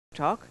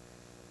talk.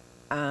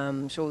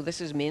 So this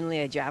is mainly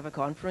a Java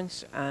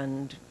conference,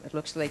 and it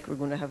looks like we're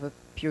going to have a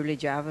purely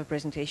Java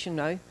presentation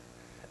now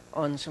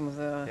on some of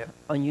the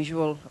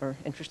unusual or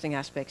interesting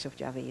aspects of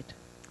Java 8.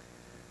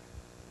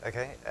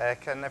 Okay,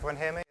 can everyone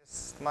hear me?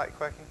 Is the mic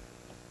working?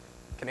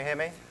 Can you hear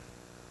me?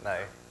 No.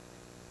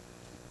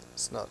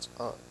 It's not.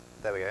 Oh,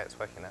 there we go, it's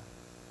working now.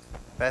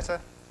 Better?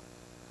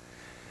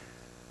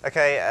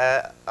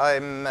 Okay,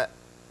 I'm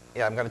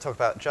going to talk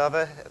about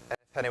Java.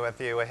 If any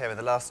of you were here in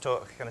the last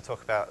talk, I'm going to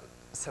talk about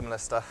similar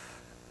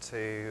stuff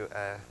to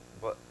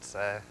what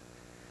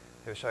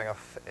we were showing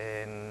off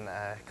in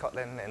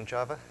Kotlin in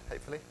Java,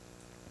 hopefully.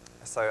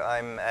 So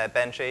I'm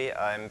Benji.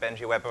 I'm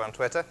Benji Weber on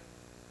Twitter.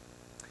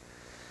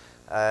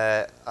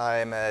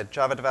 I'm a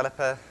Java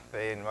developer,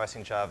 been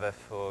writing Java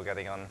for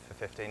getting on for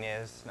 15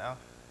 years now.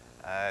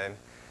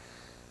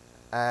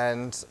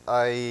 And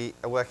I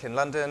work in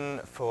London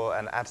for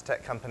an ad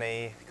tech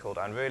company called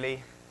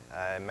Unruly,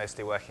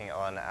 mostly working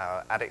on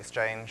our ad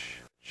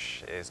exchange,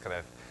 which is kind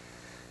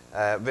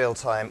of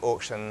real-time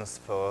auctions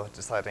for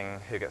deciding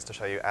who gets to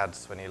show you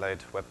ads when you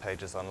load web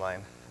pages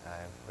online,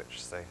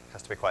 which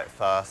has to be quite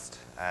fast,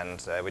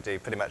 and we do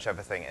pretty much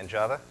everything in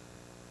Java.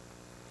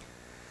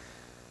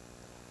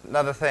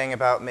 Another thing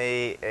about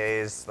me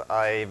is that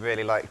I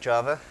really like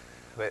Java,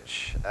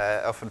 which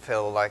I often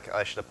feel like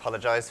I should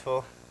apologize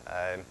for.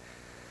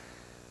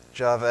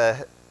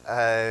 Java,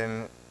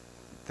 the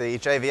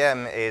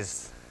JVM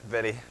is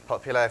really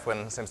popular,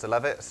 everyone seems to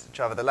love it.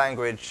 Java the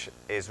language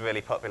is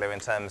really popular in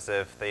terms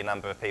of the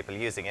number of people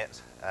using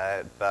it,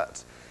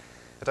 but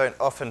I don't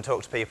often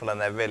talk to people and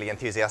they're really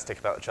enthusiastic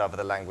about Java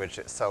the language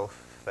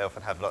itself. They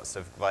often have lots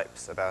of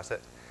gripes about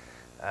it.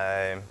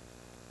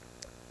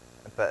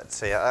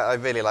 But yeah, I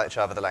really like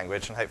Java the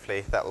language, and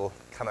hopefully that will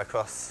come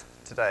across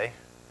today.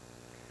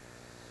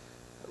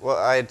 What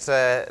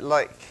I'd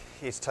like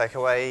you to take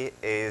away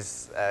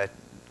is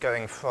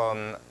going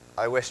from,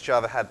 I wish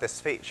Java had this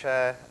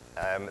feature,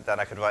 then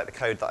I could write the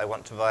code that I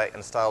want to write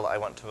in the style that I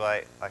want to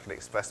write. I could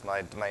express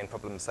my domain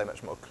problems so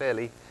much more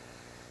clearly.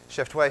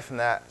 Shift away from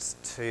that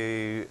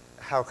to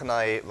how can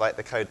I write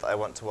the code that I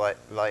want to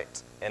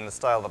write in the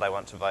style that I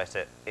want to write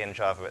it in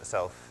Java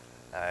itself,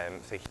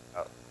 thinking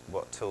about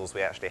what tools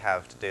we actually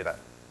have to do that.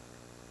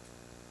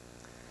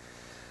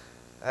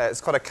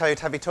 It's quite a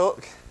code-heavy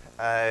talk.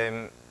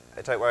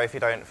 Don't worry if you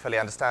don't fully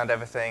understand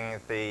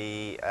everything.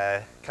 The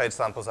code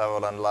samples are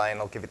all online.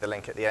 I'll give you the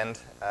link at the end.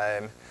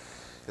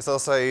 It's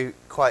also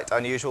quite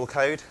unusual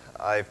code.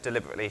 I've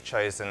deliberately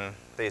chosen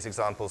these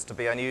examples to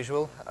be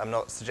unusual. I'm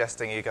not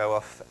suggesting you go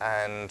off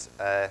and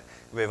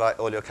rewrite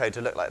all your code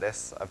to look like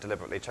this. I've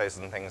deliberately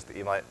chosen things that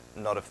you might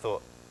not have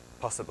thought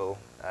possible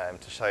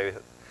to show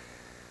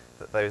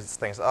that those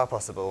things are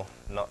possible,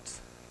 not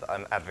that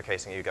I'm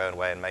advocating you go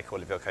away and make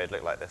all of your code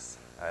look like this.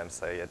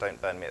 So yeah,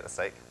 don't burn me at the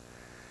stake.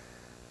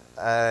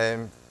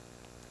 So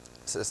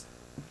it's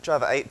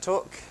Java 8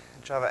 talk.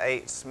 Java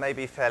 8 may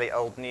be fairly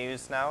old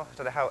news now. I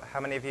don't know how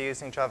many of you are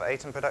using Java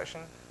 8 in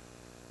production?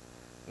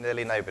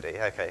 Nearly nobody,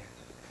 okay.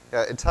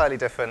 Yeah, entirely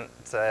different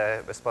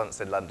response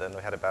in London.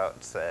 We had about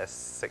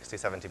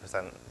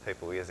 60–70% of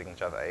people were using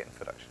Java 8 in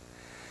production,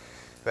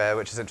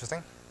 which is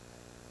interesting.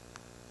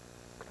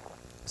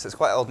 So it's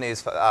quite old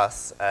news for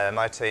us.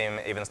 My team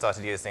even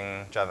started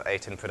using Java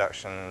 8 in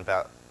production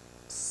about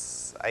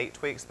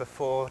 8 weeks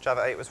before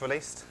Java 8 was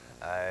released.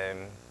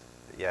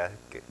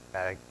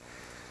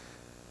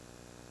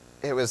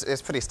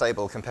 It's pretty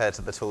stable compared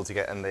to the tools you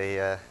get in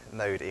the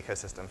Node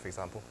ecosystem, for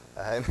example.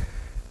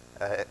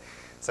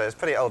 So it's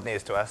pretty old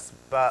news to us,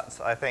 but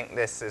I think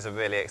this is a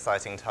really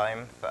exciting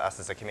time for us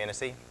as a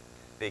community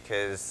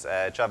because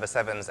Java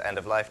 7's end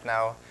of life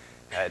now.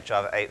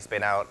 Java 8's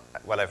been out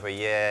well over a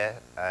year.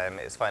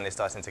 It's finally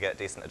starting to get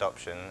decent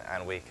adoption,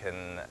 and we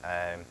can.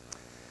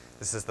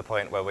 This is the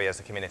point where we as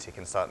a community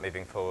can start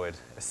moving forward,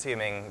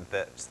 assuming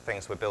that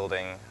things we're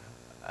building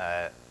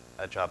at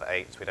Java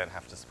 8, we don't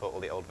have to support all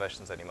the old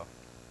versions anymore.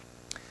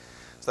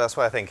 So that's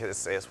why I think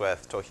it's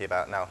worth talking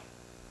about now.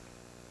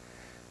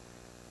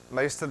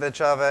 Most of the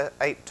Java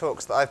 8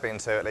 talks that I've been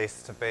to, at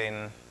least, have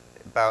been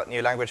about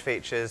new language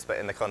features, but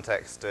in the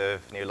context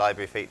of new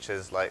library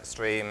features like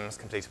streams,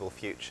 completable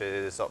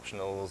futures,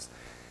 optionals,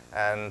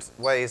 and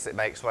ways it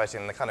makes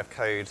writing the kind of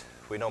code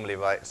we normally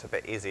write a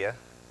bit easier.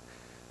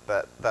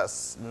 But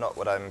that's not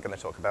what I'm going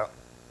to talk about.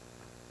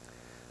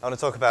 I want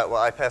to talk about what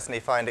I personally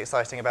find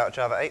exciting about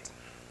Java 8.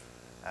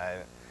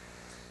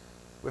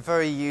 We're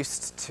very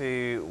used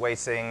to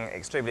waiting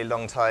extremely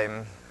long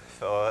time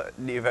for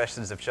new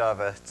versions of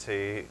Java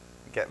to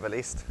get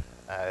released.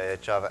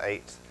 Java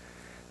 8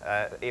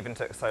 even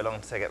took so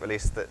long to get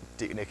released that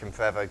Duke Nukem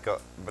Forever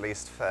got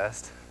released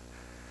first.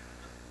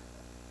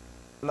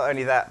 Not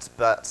only that,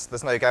 but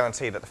there's no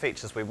guarantee that the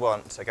features we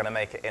want are going to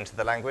make it into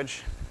the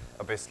language.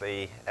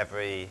 Obviously,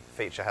 every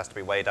feature has to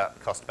be weighed up,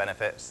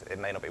 cost-benefit. It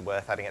may not be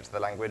worth adding it to the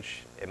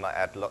language. It might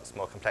add lots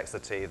more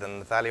complexity than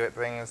the value it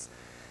brings.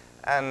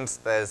 And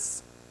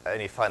there's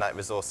only finite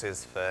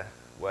resources for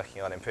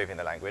working on improving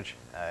the language.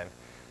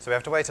 So we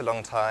have to wait a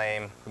long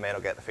time. We may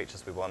not get the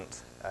features we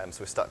want.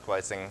 So we're stuck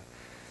writing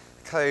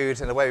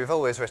code in a way we've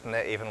always written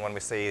it, even when we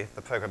see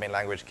the programming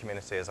language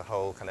community as a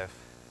whole kind of,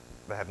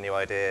 they have new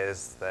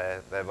ideas,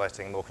 they're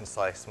writing more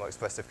concise, more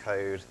expressive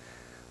code,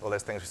 all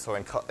those things we saw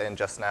in Kotlin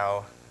just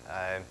now,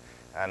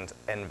 and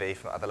envy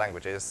from other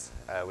languages,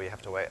 we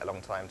have to wait a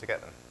long time to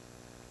get them.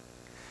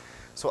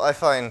 So what I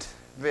find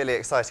really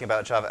exciting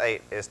about Java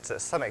 8 is, to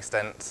some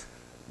extent,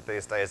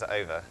 these days are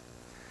over.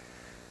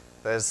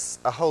 There's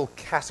a whole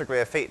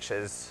category of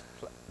features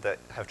that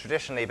have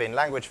traditionally been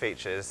language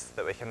features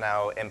that we can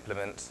now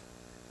implement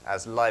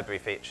as library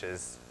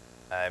features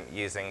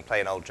using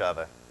plain old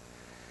Java.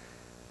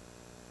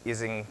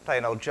 Using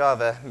plain old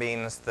Java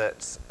means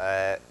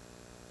that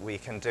we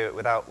can do it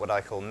without what I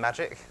call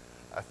magic.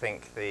 I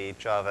think the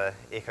Java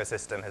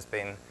ecosystem has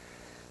been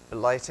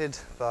blighted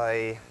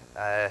by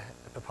a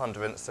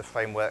preponderance of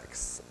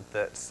frameworks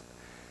that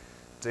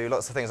do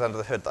lots of things under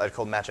the hood that I'd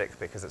call magic,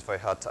 because it's very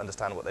hard to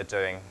understand what they're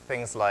doing.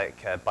 Things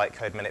like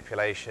bytecode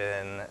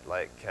manipulation,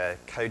 like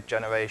code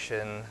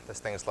generation. There's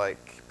things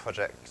like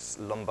Project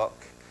Lombok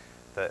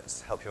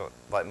that help you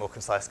write more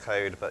concise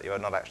code, but you're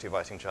not actually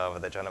writing Java,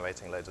 they're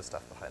generating loads of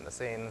stuff behind the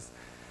scenes.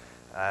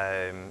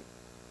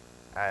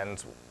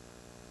 And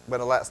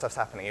when all that stuff's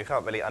happening, you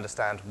can't really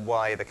understand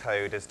why the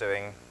code is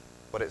doing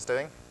what it's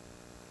doing.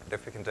 But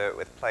if we can do it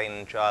with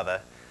plain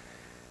Java,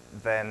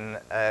 then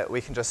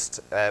we can just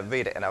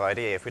read it in our IDE.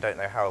 If we don't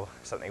know how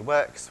something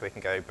works, we can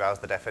go browse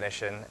the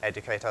definition,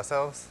 educate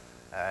ourselves.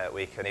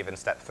 We can even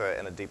step through it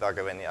in a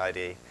debugger in the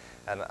IDE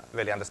and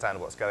really understand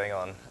what's going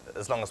on,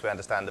 as long as we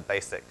understand the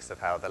basics of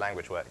how the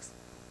language works.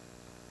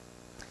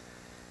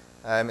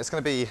 It's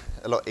going to be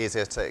a lot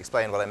easier to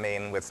explain what I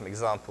mean with some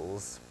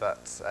examples,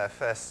 but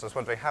first I was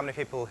wondering how many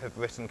people have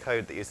written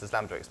code that uses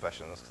lambda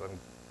expressions, because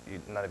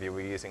none of you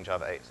were using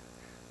Java 8.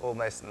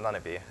 Almost none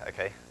of you,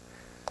 okay.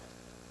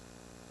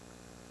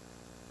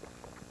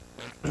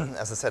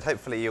 As I said,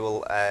 hopefully you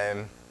will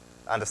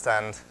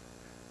understand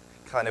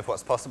kind of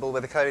what's possible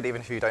with the code,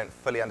 even if you don't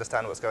fully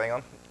understand what's going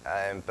on.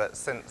 But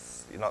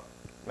since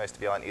most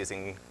of you aren't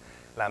using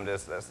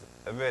lambdas, there's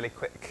a really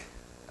quick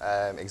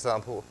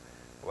example.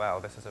 Wow,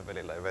 this is a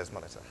really low-res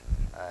monitor.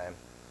 Hang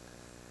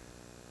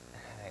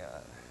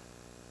on.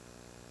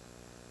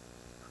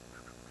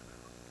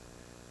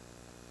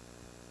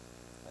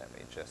 Let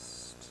me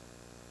just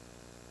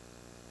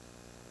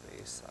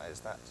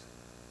resize that.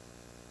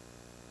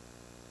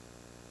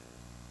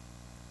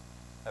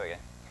 There we go.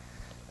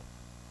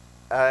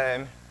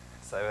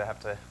 So I have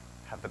to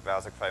have the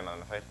browser Chrome,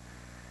 I'm afraid.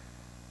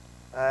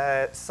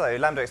 So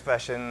lambda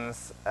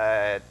expressions,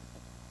 they're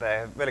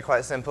really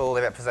quite simple.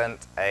 They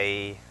represent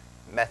a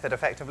method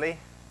effectively,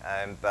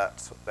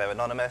 but they're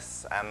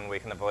anonymous, and we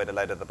can avoid a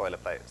load of the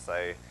boilerplate. So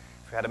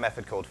if we had a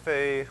method called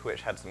foo,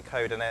 which had some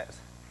code in it,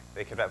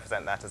 we could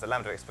represent that as a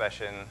lambda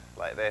expression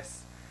like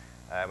this.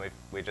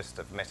 We just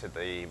have omitted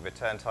the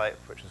return type,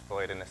 which is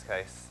void in this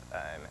case,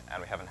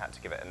 and we haven't had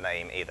to give it a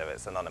name either.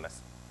 It's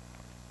anonymous.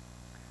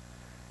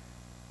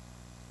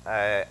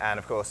 And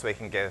of course, we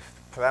can give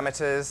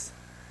parameters.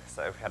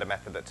 So if we had a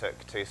method that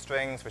took 2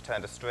 strings,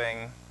 returned a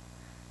string,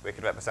 we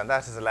could represent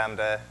that as a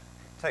lambda,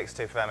 takes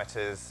 2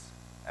 parameters,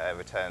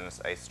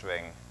 returns a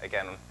string.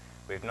 Again,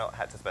 we've not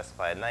had to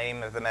specify a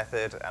name of the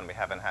method, and we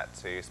haven't had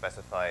to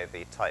specify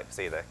the types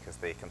either, because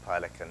the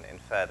compiler can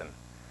infer them.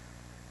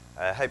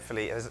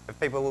 Hopefully, have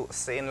people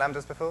seen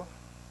lambdas before?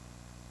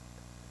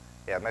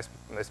 Yeah,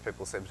 most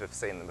people seem to have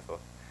seen them before.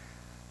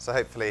 So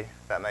hopefully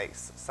that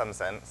makes some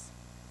sense.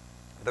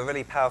 The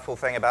really powerful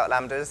thing about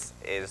lambdas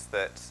is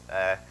that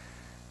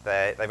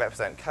they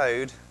represent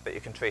code, but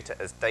you can treat it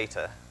as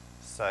data.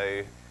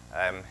 So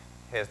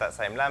here's that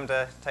same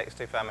lambda, takes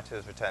 2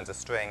 parameters, returns a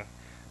string.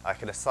 I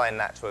can assign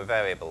that to a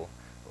variable,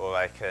 or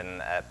I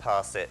can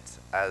pass it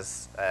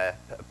as a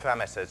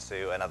parameter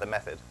to another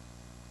method.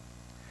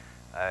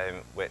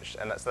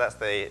 So that's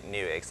the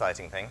new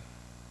exciting thing.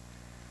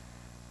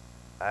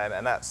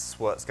 And that's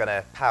what's going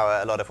to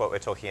power a lot of what we're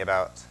talking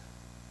about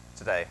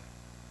today.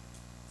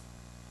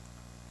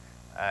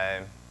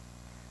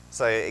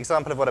 So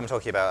example of what I'm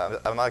talking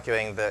about, I'm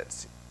arguing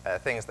that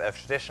things that have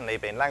traditionally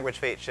been language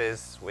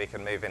features, we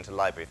can move into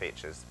library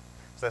features.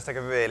 So let's take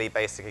a really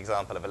basic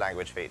example of a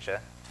language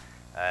feature.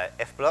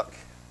 If block,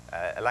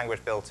 a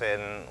language built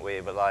in,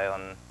 we rely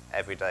on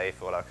every day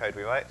for all our code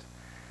we write.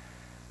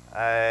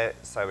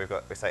 So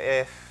we say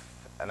if,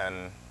 and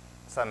then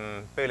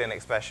some Boolean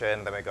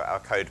expression, then we've got our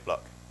code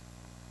block.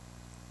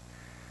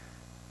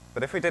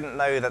 But if we didn't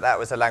know that that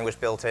was a language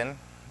built in,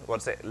 what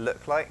does it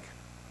look like?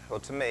 Well,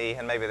 to me,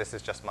 and maybe this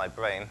is just my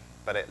brain,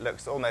 but it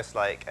looks almost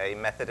like a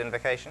method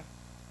invocation.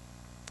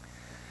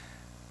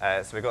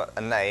 So we've got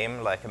a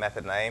name, like a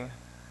method name.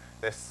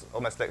 This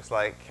almost looks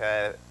like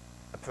a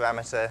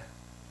parameter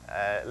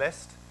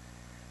list.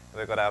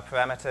 We've got our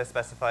parameter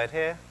specified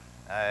here,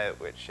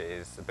 which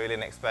is a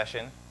Boolean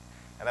expression.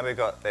 And then we've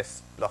got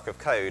this block of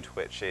code,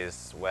 which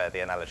is where the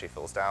analogy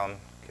falls down,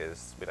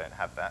 because we don't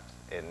have that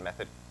in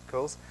method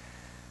calls.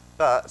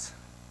 But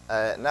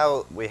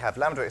now we have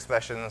lambda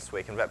expressions,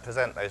 we can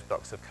represent those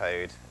blocks of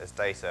code as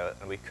data,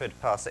 and we could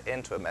pass it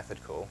into a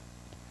method call.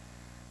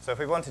 So if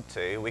we wanted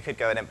to, we could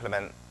go and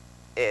implement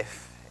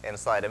if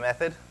inside a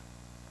method.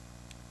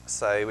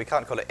 So we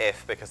can't call it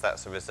if because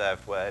that's a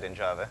reserved word in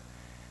Java.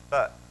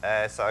 But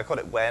so I call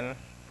it when,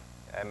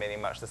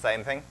 meaning much the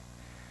same thing.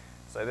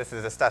 So this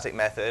is a static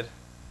method.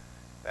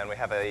 Then we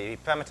have a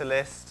parameter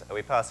list.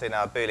 We pass in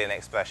our Boolean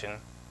expression,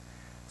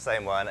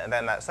 same one. And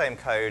then that same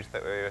code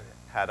that we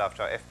had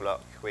after our if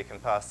block, we can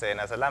pass in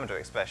as a lambda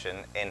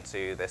expression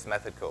into this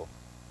method call.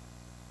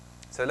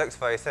 So it looks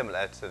very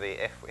similar to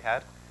the if we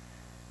had.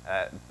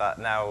 But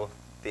now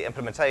the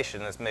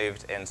implementation has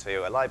moved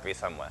into a library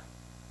somewhere.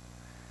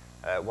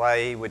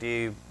 Why would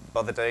you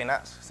bother doing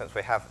that, since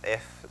we have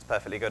if? It's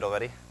perfectly good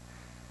already.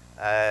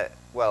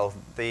 Well,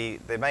 the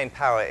main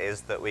power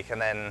is that we can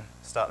then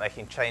start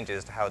making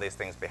changes to how these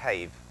things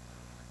behave.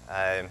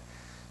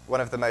 One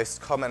of the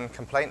most common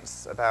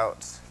complaints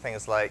about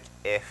things like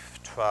if,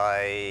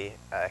 try,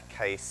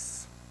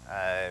 case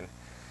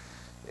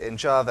in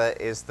Java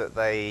is that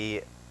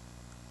they're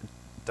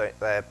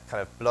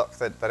kind of blocked,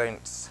 that they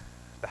don't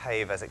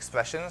behave as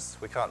expressions.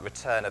 We can't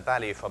return a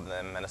value from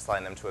them and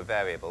assign them to a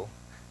variable,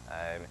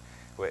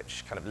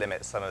 which kind of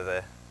limits some of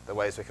the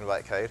ways we can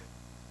write code.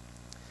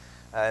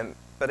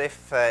 But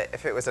if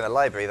it was in a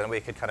library, then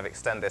we could kind of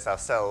extend this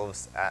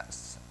ourselves at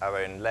our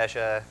own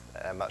leisure.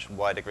 A much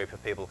wider group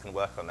of people can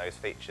work on those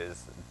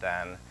features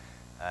than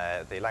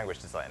the language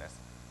designers.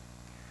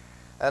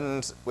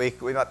 And we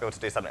might be able to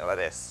do something like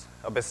this.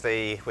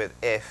 Obviously, with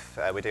if,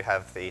 we do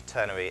have the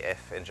ternary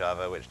if in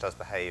Java, which does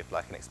behave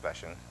like an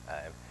expression.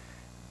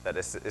 But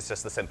it's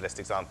just the simplest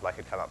example I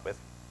could come up with.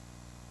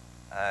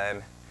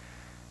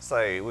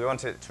 So we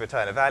want it to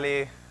return a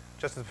value.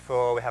 Just as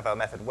before, we have our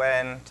method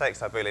when,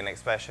 takes our Boolean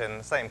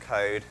expression, same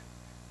code,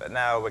 but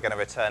now we're going to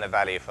return a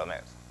value from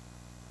it.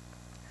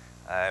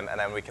 And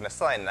then we can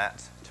assign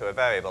that to a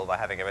variable by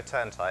having a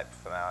return type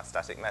from our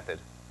static method.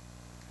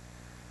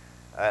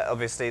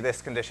 Obviously,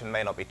 this condition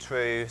may not be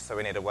true, so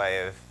we need a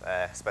way of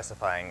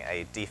specifying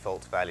a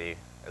default value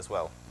as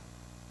well.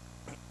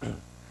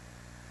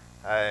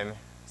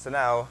 So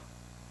now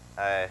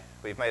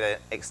we've made an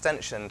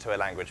extension to a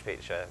language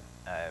feature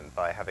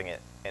by having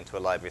it into a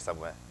library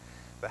somewhere.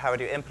 But how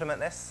would you implement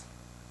this?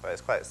 Well,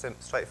 it's quite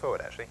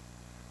straightforward, actually.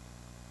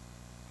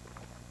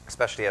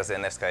 Especially as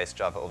in this case,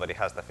 Java already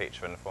has the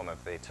feature in the form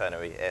of the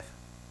ternary if.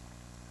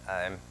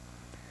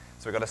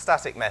 So we've got a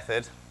static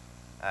method,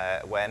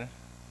 when,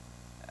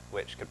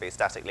 which could be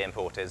statically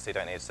imported, so you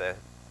don't need to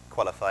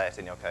qualify it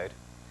in your code.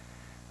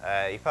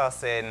 You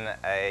pass in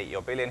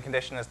your Boolean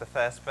condition as the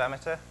first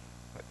parameter,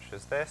 which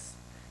is this.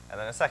 And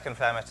then the second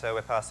parameter,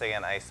 we're passing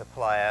in a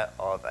supplier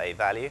of a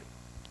value.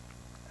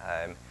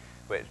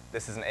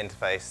 This is an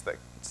interface that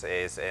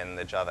is in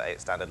the Java 8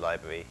 standard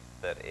library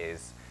that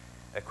is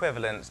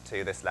equivalent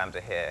to this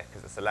lambda here,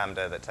 because it's a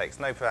lambda that takes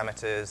no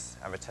parameters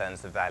and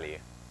returns the value.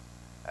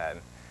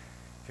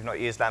 If you've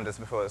not used lambdas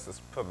before, this is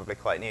probably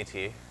quite new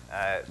to you,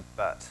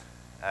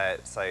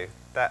 so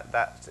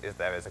that is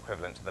there as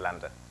equivalent to the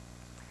lambda.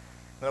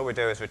 And all we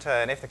do is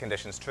return, if the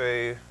condition's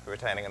true, we're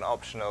returning an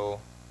optional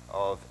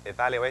of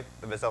the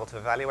result of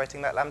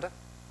evaluating that lambda,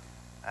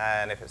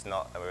 and if it's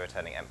not, then we're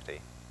returning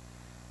empty.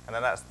 And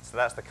then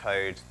that's the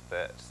code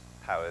that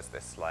powers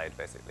this slide,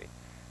 basically.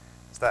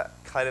 Is that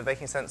kind of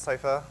making sense so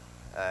far?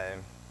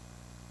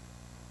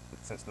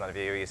 Since none of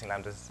you are using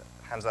lambdas,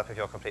 hands up if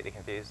you're completely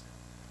confused.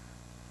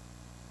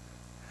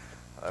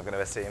 I'm going to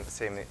assume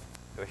that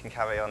we can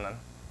carry on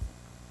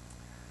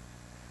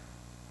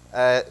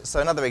then.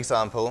 So another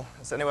example.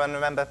 Does anyone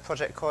remember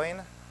Project Coin?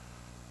 A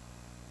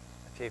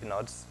few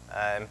nods.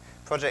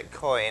 Project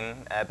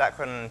Coin, back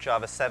when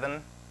Java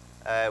 7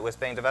 was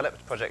being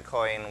developed, Project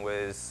Coin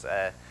was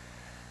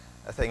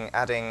a thing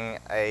adding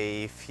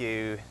a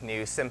few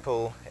new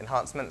simple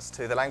enhancements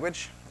to the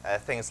language.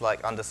 Things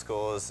like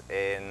underscores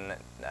in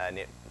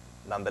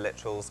number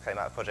literals came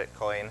out of Project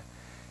Coin.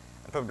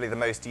 And probably the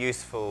most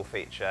useful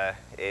feature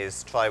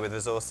is try with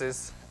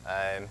resources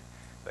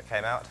that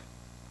came out.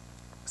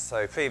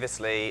 So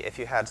previously, if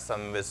you had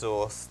some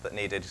resource that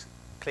needed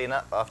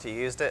cleanup after you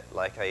used it,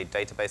 like a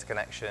database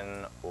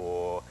connection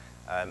or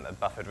a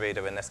buffered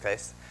reader in this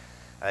case,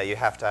 you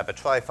have to have a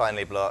try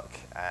finally block,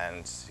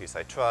 and you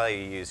say try,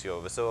 you use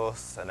your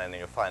resource, and then in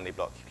your finally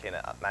block you clean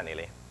it up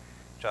manually.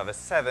 Java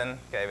 7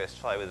 gave us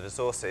try with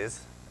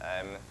resources,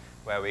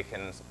 where we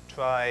can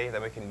try,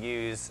 then we can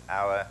use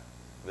our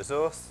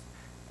resource,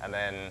 and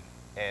then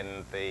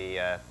in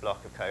the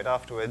block of code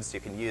afterwards you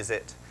can use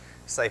it,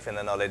 safe in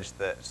the knowledge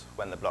that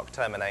when the block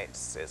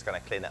terminates it's going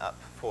to clean it up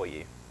for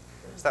you.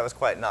 So that was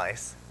quite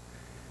nice.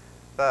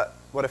 But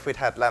what if we'd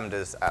had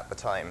lambdas at the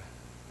time?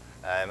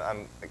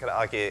 I'm going to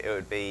argue it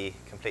would be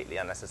completely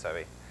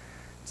unnecessary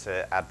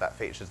to add that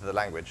feature to the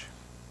language.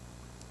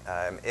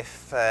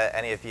 If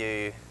any of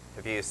you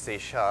have used C#,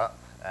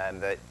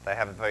 they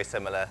have a very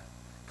similar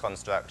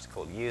construct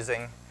called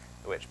using,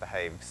 which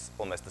behaves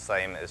almost the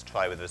same as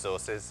try with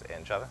resources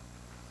in Java.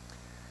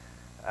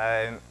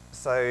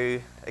 So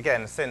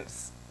again,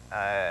 since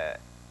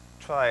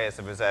try is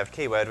a reserved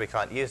keyword, we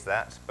can't use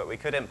that, but we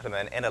could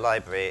implement in a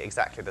library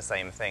exactly the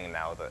same thing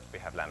now that we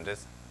have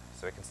lambdas.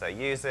 So we can say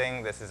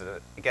using, this is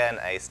again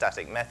a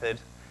static method,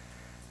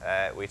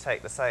 we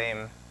take the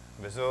same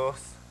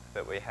resource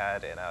that we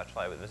had in our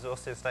try with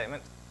resources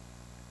statement,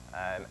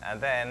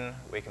 and then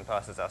we can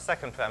pass as our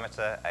second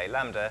parameter a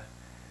lambda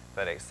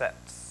that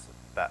accepts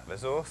that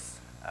resource,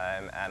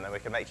 and then we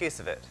can make use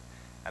of it.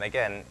 And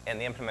again, in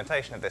the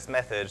implementation of this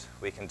method,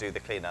 we can do the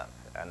cleanup,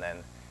 and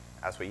then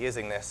as we're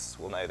using this,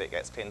 we'll know that it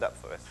gets cleaned up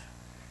for us.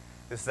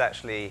 This is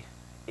actually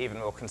even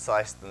more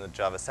concise than the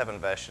Java 7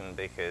 version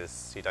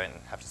because you don't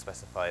have to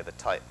specify the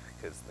type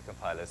because the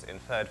compiler's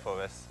inferred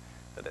for us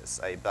that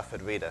it's a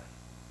buffered reader.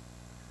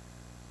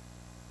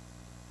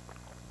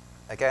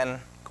 Again,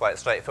 quite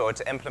straightforward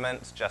to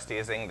implement, just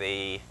using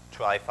the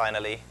try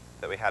finally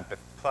that we had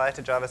prior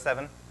to Java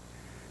 7.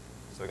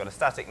 So we've got a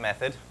static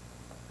method.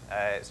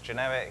 It's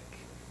generic.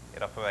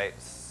 It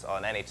operates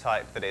on any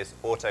type that is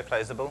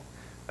auto-closable.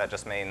 That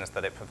just means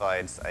that it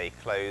provides a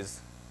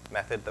close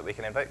method that we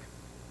can invoke.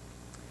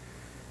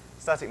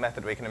 Static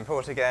method we can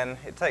import again.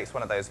 It takes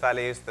one of those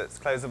values that's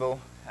closable,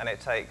 and it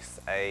takes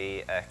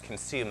a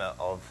consumer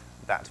of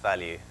that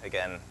value.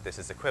 Again, this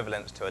is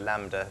equivalent to a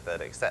lambda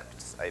that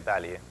accepts a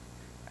value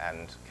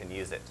and can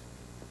use it.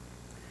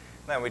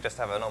 Then we just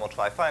have a normal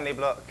try finally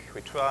block.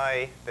 We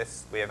try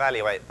this, we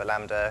evaluate the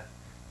lambda,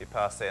 we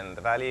pass in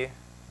the value,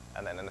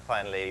 and then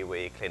finally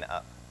we clean it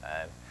up.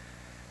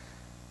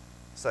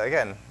 So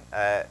again,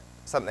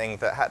 something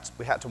that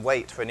we had to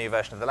wait for a new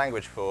version of the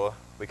language for,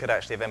 we could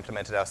actually have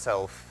implemented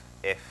ourselves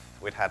if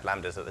we'd had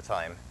lambdas at the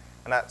time.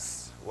 And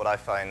that's what I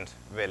find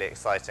really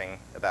exciting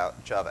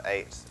about Java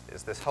 8,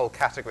 is this whole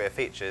category of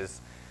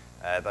features.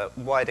 The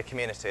wider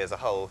community as a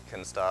whole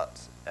can start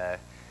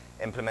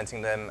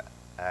implementing them.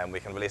 We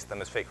can release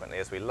them as frequently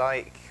as we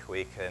like.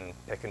 We can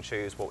pick and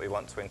choose what we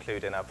want to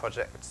include in our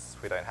projects.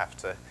 We don't have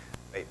to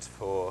wait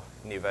for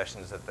new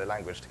versions of the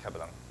language to come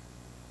along.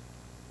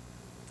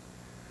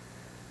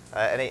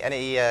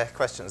 Any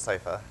questions so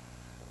far?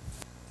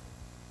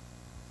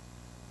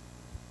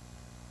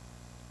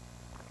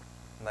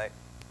 No,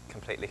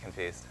 completely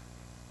confused.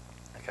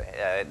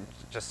 Okay,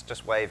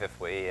 just wave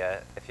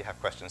if you have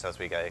questions as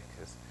we go,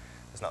 because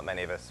there's not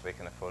many of us. We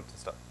can afford to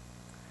stop.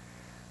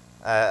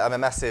 I'm a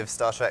massive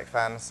Star Trek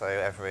fan, so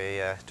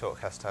every talk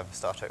has to have a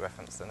Star Trek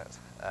reference in it.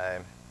 I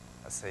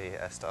see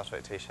a Star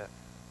Trek T-shirt.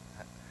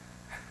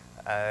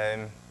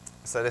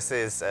 So this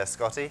is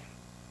Scotty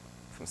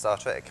from Star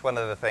Trek. One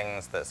of the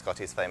things that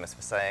Scotty's famous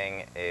for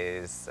saying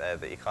is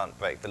that you can't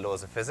break the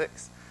laws of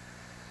physics,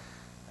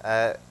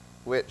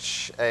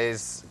 which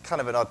is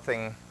kind of an odd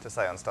thing to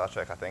say on Star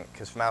Trek, I think,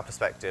 because from our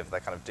perspective, they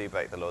kind of do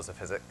break the laws of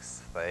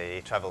physics.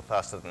 They travel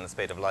faster than the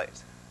speed of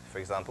light, for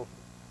example.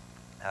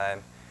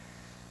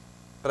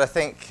 But I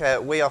think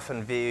we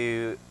often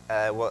view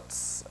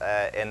what's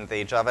in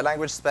the Java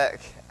language spec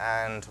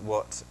and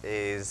what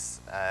is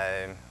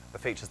the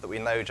features that we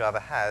know Java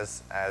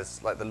has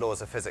as like the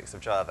laws of physics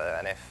of Java.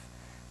 And if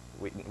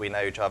we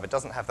know Java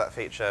doesn't have that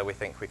feature, we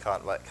think we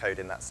can't write code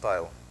in that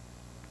style.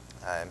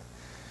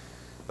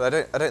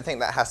 But I don't think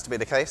that has to be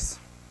the case.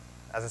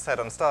 As I said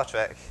on Star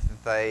Trek,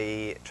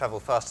 they travel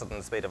faster than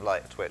the speed of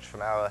light, which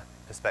from our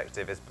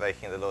perspective is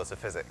breaking the laws of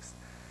physics.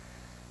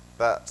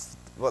 But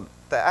what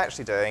they're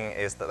actually doing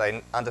is that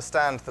they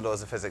understand the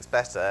laws of physics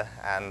better,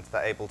 and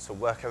they're able to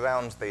work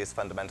around these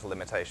fundamental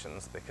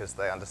limitations because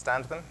they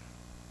understand them.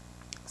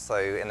 So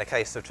in the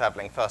case of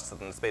traveling faster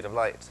than the speed of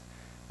light,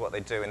 what they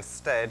do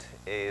instead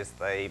is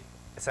they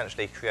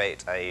essentially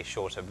create a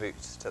shorter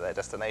route to their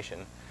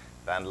destination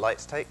than light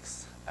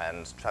takes,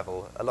 and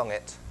travel along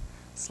it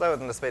slower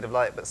than the speed of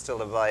light, but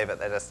still arrive at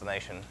their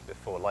destination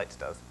before light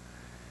does.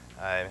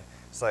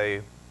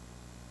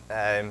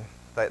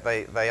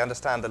 They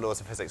understand the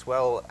laws of physics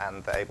well,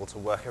 and they're able to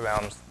work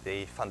around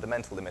the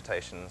fundamental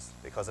limitations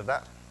because of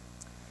that.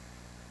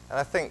 And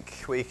I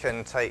think we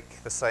can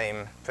take the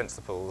same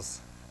principles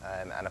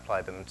and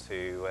apply them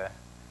to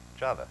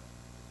Java.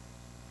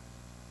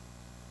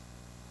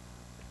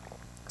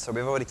 So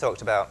we've already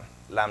talked about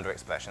lambda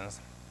expressions,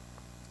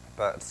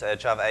 but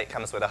Java 8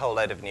 comes with a whole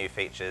load of new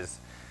features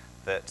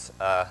that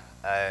are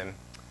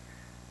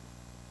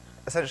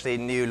essentially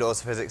new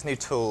laws of physics, new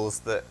tools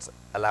that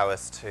allow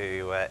us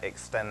to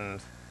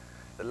extend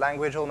the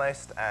language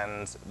almost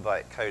and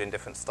write code in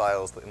different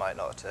styles that we might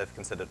not have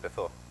considered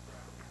before.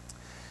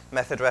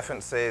 Method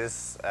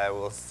references,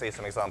 we'll see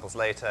some examples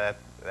later.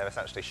 They're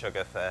essentially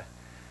sugar for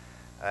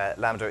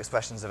lambda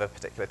expressions of a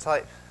particular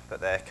type, but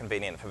they're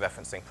convenient for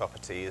referencing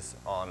properties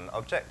on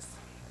objects.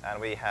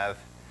 And we have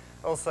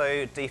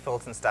also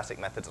default and static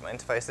methods on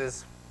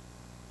interfaces.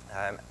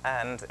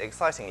 And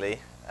excitingly,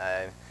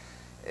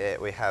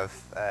 we have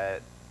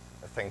a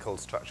thing called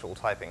structural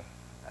typing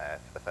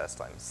for the first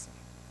time.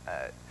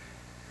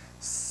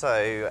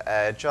 So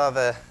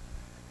Java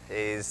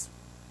is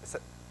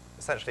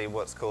essentially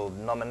what's called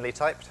nominally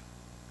typed,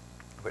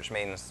 which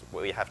means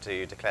we have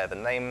to declare the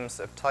names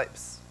of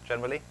types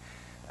generally.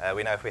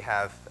 We know if we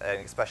have an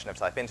expression of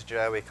type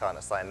integer, we can't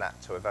assign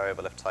that to a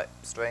variable of type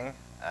string.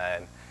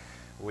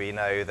 We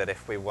know that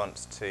if we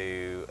want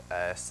to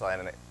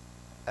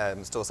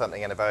store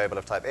something in a variable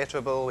of type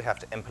iterable, we have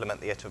to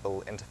implement the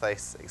iterable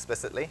interface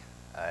explicitly.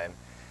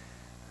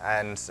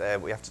 and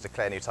we have to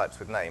declare new types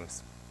with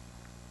names.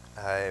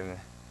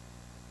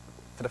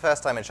 For the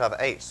first time in Java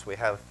 8, we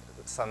have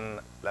some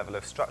level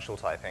of structural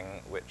typing,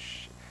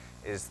 which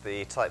is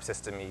the type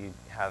system you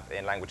have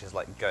in languages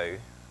like Go,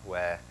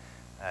 where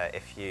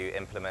if you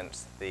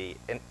implement the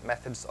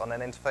methods on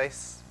an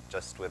interface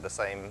just with the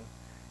same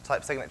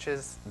type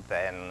signatures,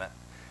 then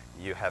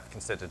you're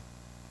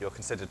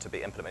considered to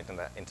be implementing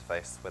that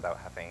interface without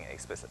having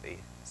explicitly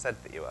said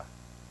that you are.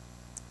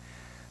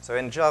 So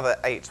in Java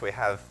 8, we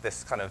have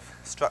this kind of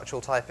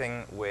structural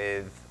typing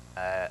with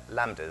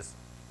lambdas.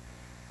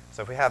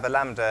 So if we have a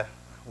lambda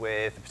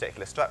with a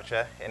particular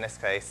structure, in this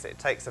case, it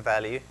takes a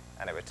value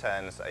and it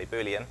returns a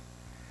Boolean.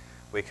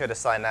 We could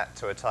assign that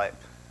to a type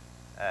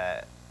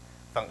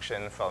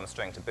function from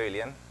string to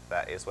Boolean.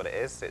 That is what it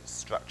is. It's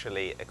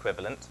structurally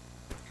equivalent.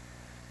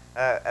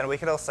 And we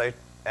could also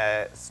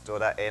store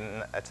that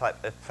in a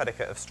type of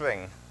predicate of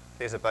string.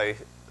 These are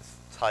both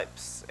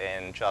types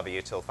in Java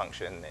util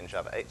function in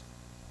Java 8.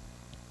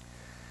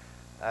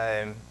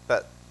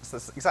 But so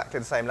it's exactly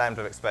the same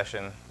lambda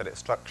expression, but it's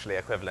structurally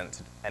equivalent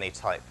to any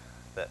type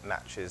that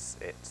matches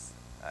its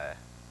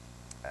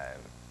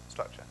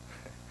structure.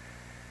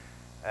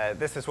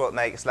 This is what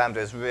makes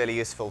lambdas really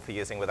useful for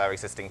using with our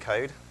existing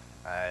code.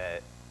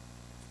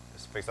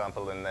 For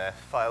example, in the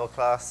file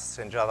class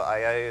in Java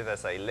I/O,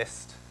 there's a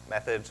list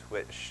method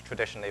which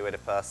traditionally would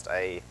have passed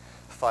a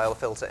file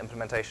filter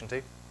implementation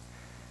to.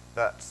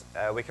 But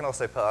we can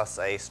also pass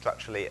a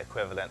structurally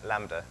equivalent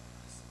lambda.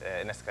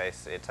 In this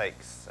case, it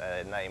takes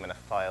a name and a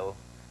file,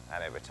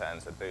 and it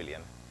returns a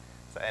Boolean.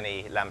 So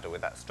any lambda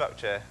with that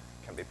structure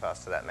can be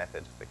passed to that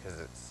method because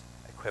it's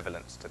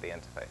equivalent to the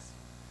interface.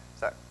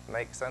 Does that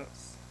make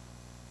sense?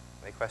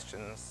 Any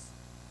questions?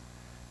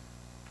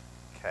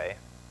 Okay.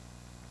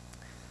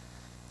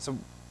 So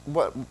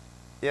what,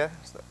 yeah,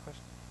 is that a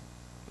question?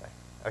 No.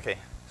 Okay,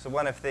 so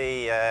one of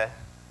the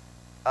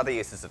other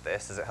uses of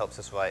this is it helps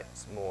us write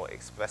more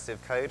expressive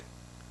code.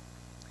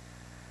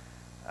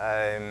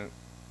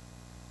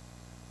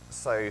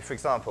 So for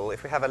example,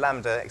 if we have a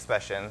lambda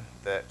expression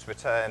that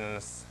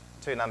returns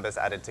two numbers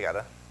added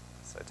together,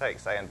 so it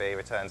takes a and b,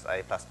 returns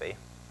a plus b,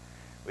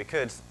 we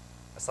could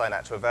assign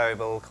that to a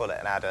variable, call it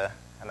an adder,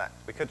 and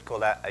we could call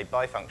that a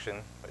by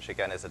function, which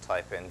again is a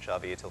type in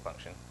Java util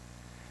function,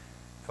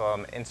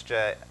 from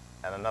integer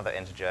and another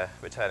integer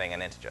returning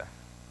an integer.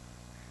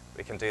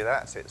 We can do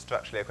that. It's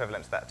structurally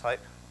equivalent to that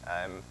type.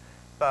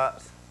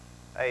 But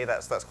A,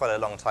 that's quite a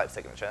long type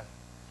signature.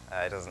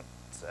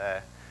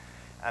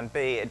 And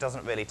B, it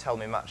doesn't really tell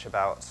me much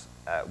about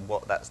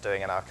what that's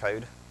doing in our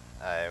code.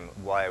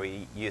 Why are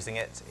we using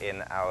it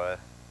in our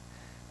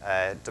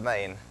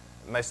domain?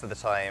 Most of the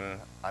time,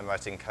 I'm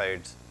writing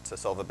code to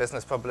solve a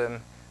business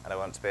problem, and I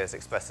want to be as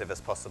expressive as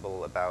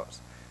possible about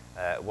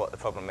what the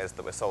problem is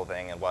that we're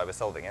solving and why we're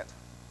solving it.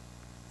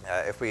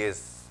 If we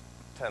use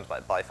terms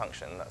like by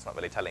function, that's not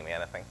really telling me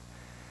anything.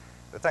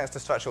 But thanks to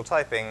structural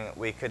typing,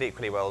 we could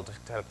equally well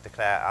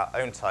declare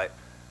our own type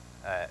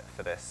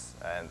for this,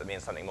 and that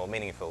means something more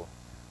meaningful.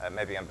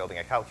 Maybe I'm building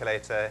a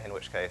calculator, in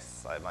which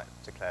case I might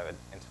declare an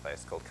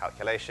interface called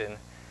calculation.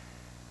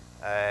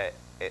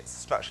 It's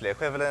structurally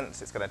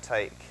equivalent. It's going to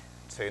take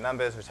two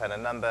numbers, return a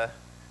number,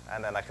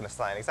 and then I can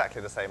assign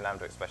exactly the same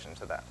lambda expression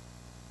to that.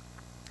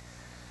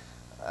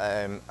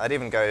 I'd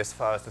even go as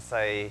far as to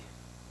say,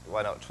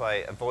 why not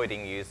try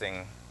avoiding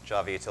using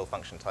Java util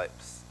function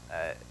types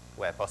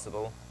where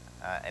possible,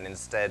 and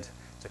instead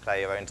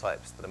declare your own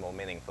types that are more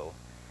meaningful.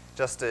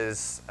 Just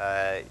as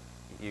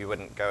you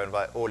wouldn't go and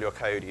write all your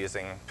code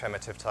using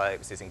primitive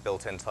types, using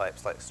built-in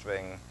types like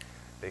string,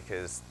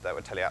 because that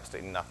would tell you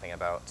absolutely nothing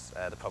about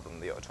the problem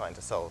that you're trying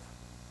to solve.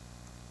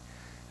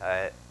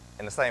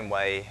 In the same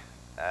way,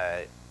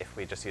 if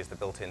we just use the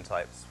built-in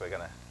types, we're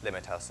going to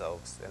limit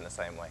ourselves in the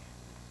same way.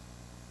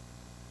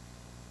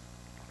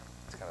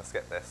 Let's kind of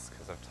skip this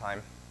because of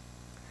time.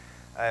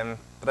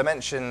 But I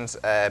mentioned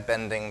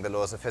bending the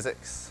laws of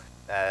physics,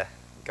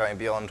 going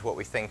beyond what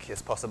we think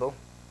is possible.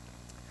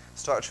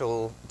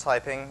 Structural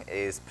typing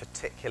is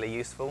particularly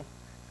useful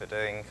for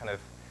doing kind of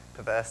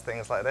perverse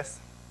things like this.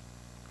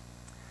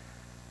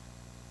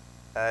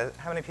 How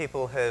many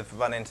people have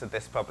run into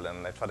this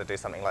problem? They've tried to do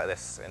something like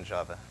this in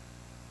Java.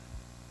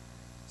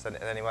 Has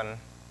anyone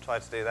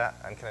tried to do that?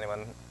 And can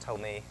anyone tell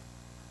me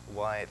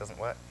why it doesn't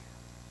work?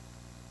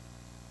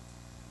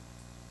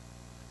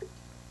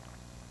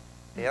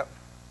 Yep.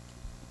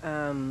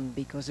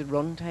 Because at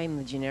runtime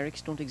the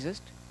generics don't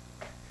exist.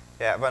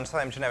 Yeah, at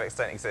runtime generics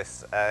don't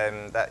exist.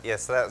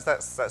 So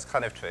that's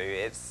kind of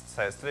true.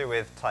 So it's to do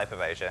with type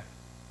erasure.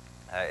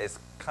 It's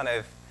kind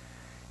of,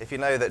 if you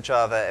know that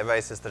Java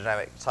erases the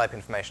generic type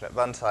information at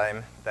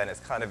runtime, then it's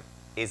kind of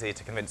easy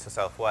to convince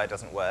yourself why it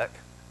doesn't work.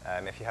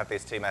 If you have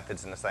these two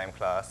methods in the same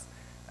class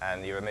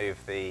and you remove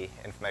the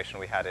information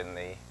we had in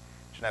the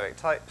generic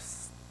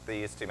types,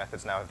 these two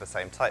methods now have the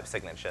same type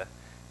signature,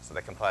 so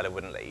the compiler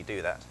wouldn't let you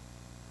do that.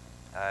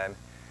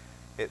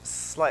 It's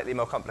slightly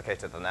more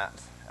complicated than that.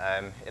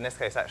 In this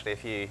case, actually,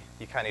 if you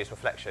can use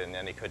reflection,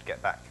 and you could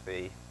get back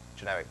the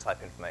generic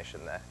type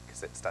information there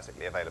because it's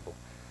statically available.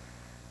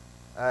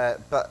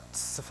 But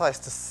suffice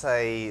to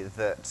say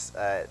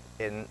that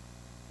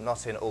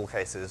not in all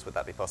cases would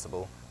that be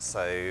possible.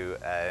 So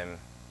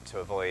to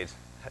avoid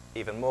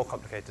even more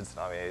complicated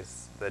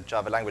scenarios, the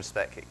Java language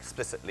spec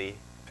explicitly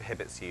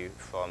prohibits you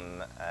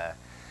from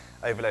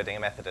overloading a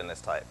method in this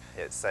type.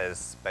 It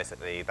says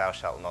basically thou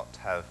shalt not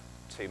have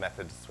two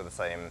methods with the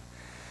same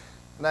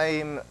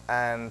name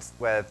and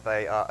where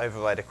they are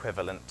override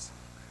equivalent,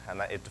 and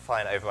that it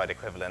define override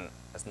equivalent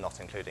as not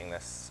including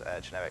this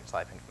generic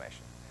type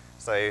information.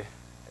 So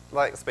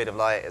like the speed of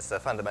light, it's a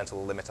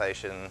fundamental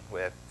limitation.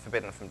 We're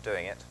forbidden from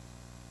doing it.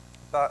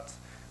 But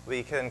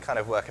we can kind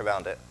of work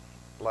around it,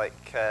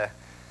 like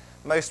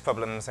most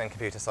problems in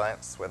computer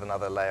science with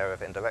another layer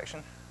of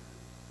indirection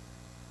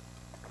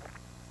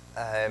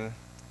and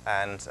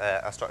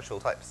our structural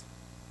types.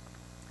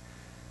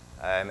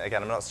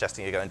 Again, I'm not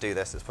suggesting you go and do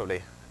this. It's probably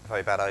a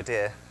very bad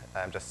idea.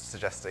 I'm just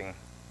suggesting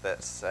that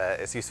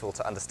it's useful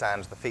to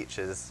understand the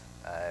features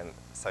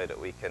so that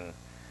we can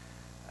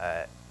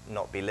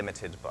not be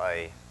limited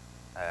by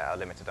our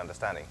limited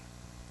understanding.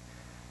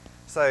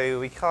 So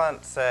we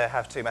can't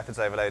have two methods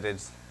overloaded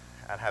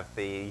and have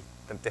them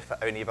differ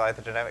only by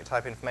the generic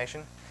type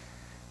information,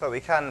 but we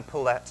can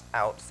pull that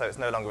out so it's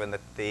no longer in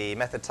the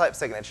method type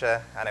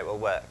signature, and it will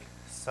work.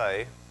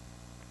 So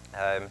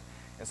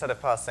instead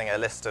of passing a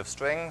list of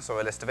strings or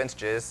a list of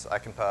integers, I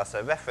can pass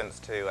a reference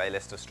to a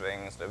list of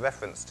strings and a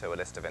reference to a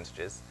list of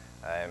integers,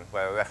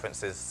 where a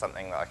reference is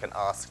something that I can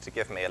ask to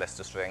give me a list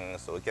of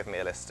strings or give me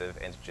a list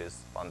of integers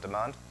on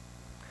demand.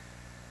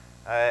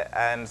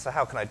 And so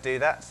how can I do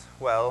that?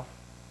 Well,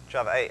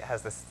 Java 8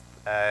 has this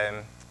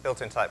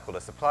built-in type called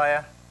a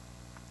supplier,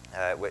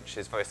 which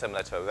is very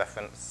similar to a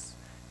reference.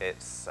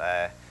 It's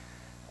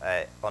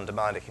on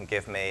demand, it can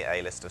give me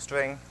a list of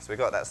string. So we've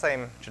got that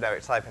same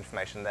generic type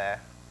information there.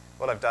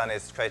 What I've done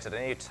is created a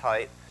new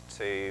type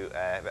to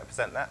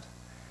represent that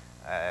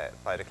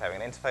by declaring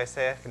an interface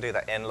here. I can do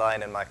that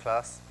inline in my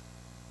class.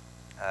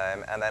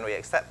 And then we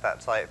accept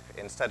that type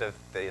instead of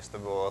just the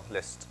raw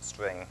list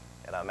string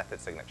in our method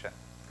signature.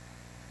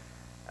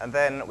 And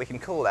then we can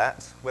call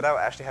that without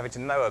actually having to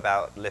know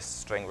about list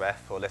string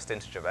ref or list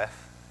integer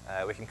ref.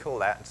 We can call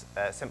that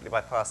simply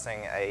by passing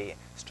a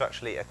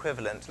structurally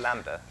equivalent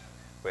lambda,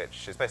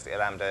 which is basically a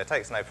lambda,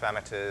 takes no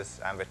parameters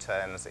and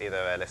returns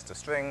either a list of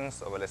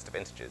strings or a list of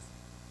integers.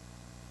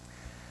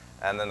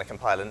 And then the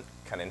compiler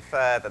can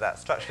infer that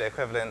that's structurally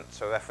equivalent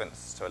to a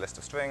reference to a list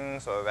of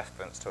strings or a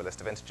reference to a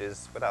list of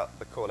integers without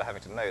the caller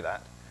having to know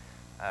that.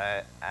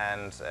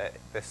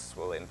 This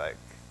will invoke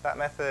that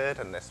method,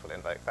 and this will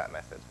invoke that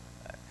method.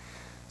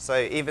 So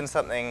even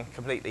something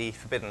completely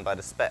forbidden by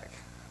the spec,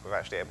 we're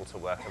actually able to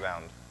work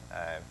around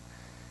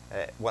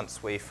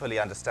once we fully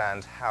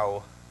understand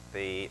how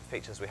the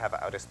features we have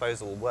at our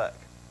disposal work.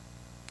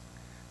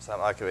 So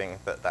I'm arguing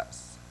that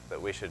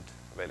we should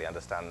really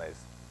understand those.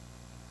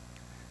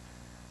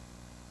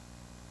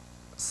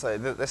 So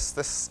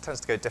this tends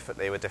to go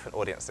differently with different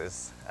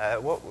audiences.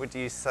 What would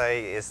you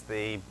say is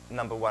the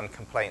 #1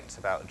 complaint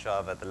about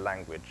Java, the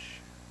language?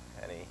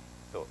 Any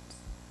thoughts?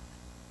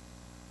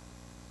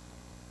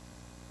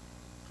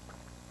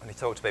 When you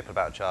talk to people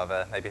about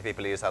Java, maybe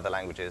people use other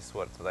languages,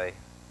 what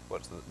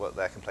are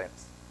their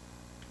complaints?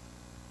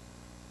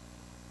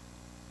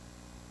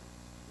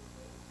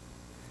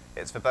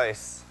 It's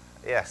verbose.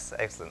 Yes,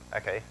 excellent.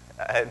 Okay.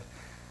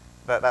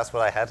 That's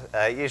what I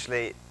had.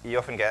 Usually, you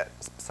often get,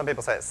 some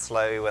people say it's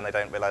slow when they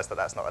don't realize that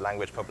that's not a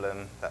language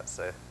problem. That's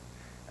a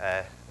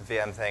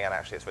VM thing, and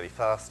actually it's really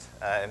fast.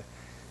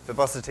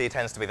 Verbosity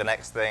tends to be the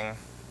next thing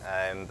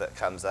that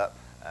comes up,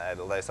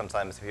 although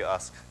sometimes if you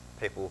ask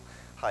people,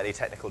 highly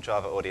technical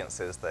Java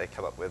audiences, they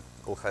come up with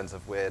all kinds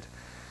of weird,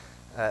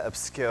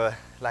 obscure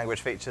language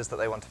features that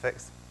they want to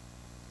fix.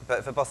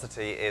 But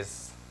verbosity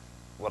is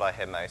what I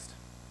hear most.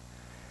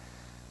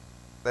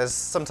 There's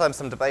sometimes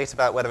some debate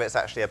about whether it's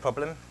actually a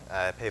problem.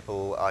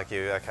 People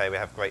argue, okay, we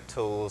have great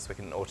tools, we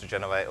can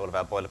auto-generate all of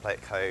our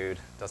boilerplate code.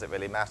 Does it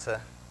really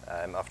matter?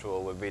 After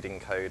all, we're reading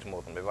code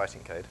more than we're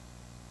writing code.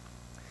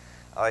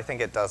 I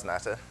think it does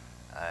matter.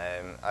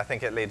 I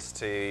think it leads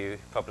to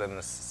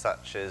problems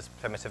such as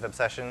primitive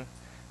obsession,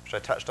 which I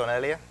touched on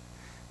earlier,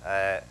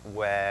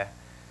 where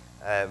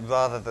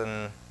rather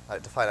than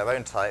define our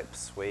own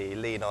types, we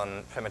lean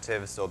on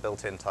primitives or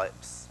built-in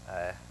types,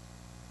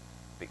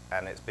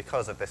 and it's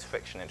because of this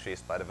friction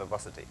introduced by the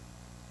verbosity.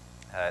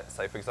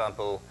 So for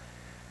example,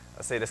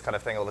 I see this kind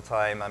of thing all the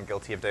time. I'm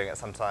guilty of doing it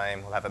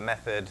sometime. We'll have a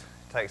method,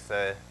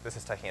 this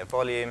is taking a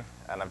volume,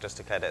 and I've just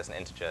declared it as an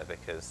integer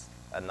because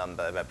a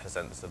number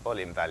represents a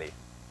volume value.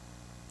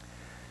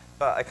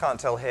 But I can't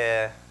tell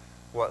here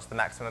what's the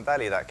maximum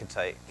value that could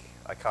take.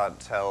 I can't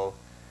tell,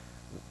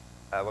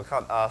 we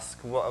can't ask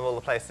what are all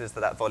the places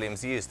that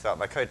volume's used throughout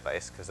my code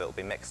base, because it'll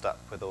be mixed up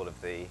with all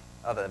of the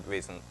other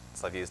reasons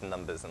I've used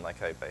numbers in my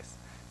code base.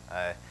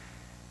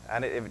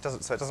 And it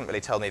doesn't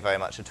really tell me very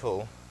much at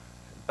all.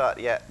 But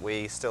yet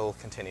we still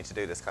continue to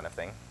do this kind of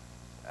thing.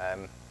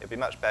 It'd be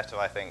much better,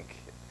 I think,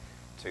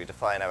 to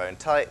define our own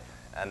type,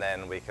 and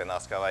then we can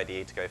ask our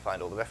IDE to go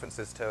find all the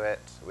references to it.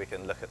 We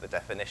can look at the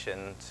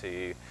definition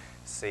to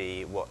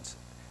see what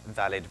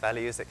valid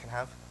values it can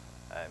have.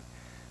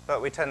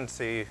 But we tend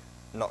to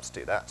not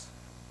do that.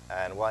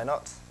 And why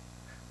not?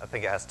 I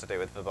think it has to do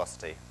with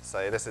verbosity.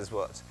 So this is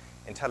what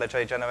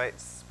IntelliJ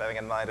generates. Bearing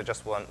in mind, I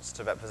just want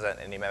to represent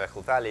a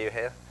numerical value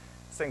here,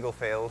 single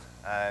field.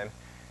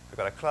 We've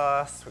got a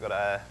class, we've got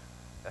a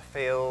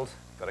field,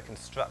 we've got a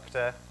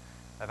constructor.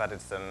 I've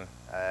added some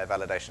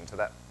validation to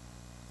that.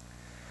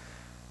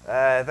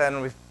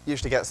 Then we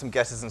usually get some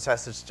getters and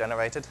setters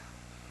generated.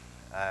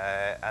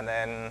 And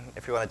then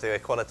if we want to do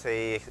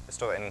equality,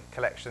 store it in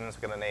collections,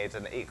 we're going to need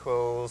an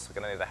equals, we're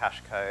going to need a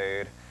hash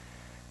code.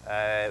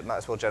 Might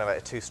as well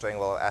generate a toString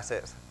while we're at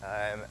it.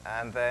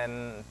 And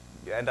then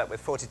you end up with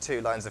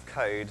 42 lines of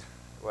code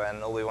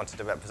when all we wanted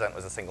to represent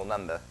was a single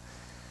number.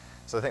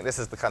 So I think this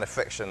is the kind of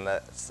friction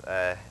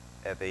that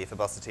the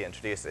verbosity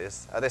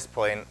introduces. At this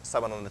point,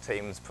 someone on the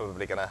team is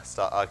probably going to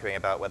start arguing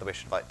about whether we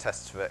should write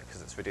tests for it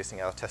because it's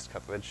reducing our test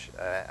coverage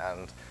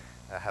and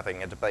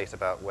having a debate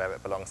about where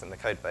it belongs in the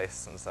code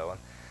base and so on.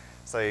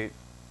 So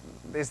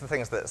these are the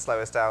things that slow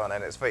us down,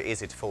 and it's very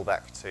easy to fall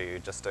back to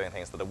just doing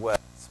things that are worse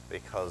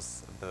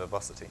because of the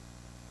verbosity.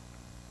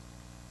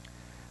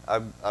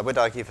 I would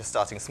argue for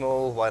starting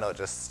small. Why not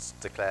just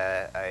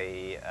declare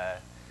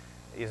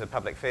use a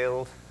public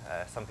field?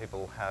 Some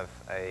people have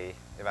a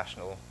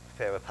irrational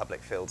fear of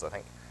public fields, I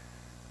think.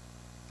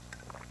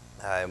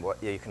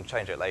 You can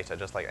change it later,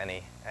 just like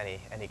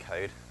any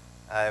code.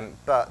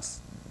 But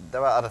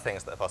there are other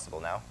things that are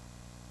possible now.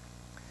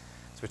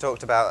 So we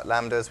talked about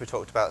lambdas, we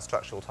talked about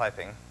structural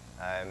typing.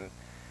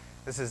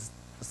 This is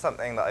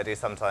something that I do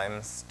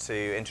sometimes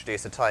to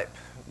introduce a type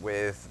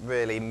with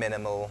really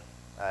minimal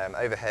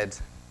overhead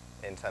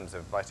in terms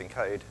of writing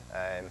code.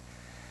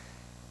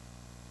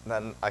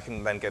 Then I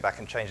can then go back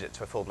and change it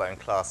to a full-blown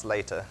class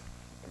later,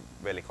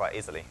 really quite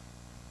easily.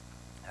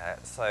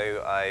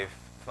 So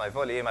for my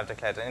volume, I've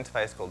declared an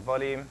interface called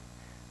volume.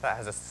 That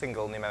has a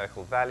single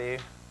numerical value.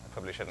 I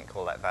probably shouldn't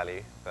call that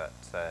value, but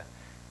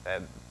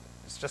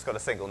it's just got a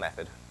single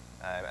method.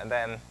 And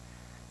then,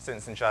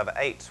 since in Java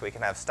 8 we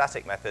can have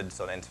static methods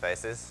on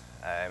interfaces,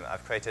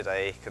 I've created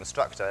a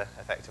constructor,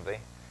 effectively.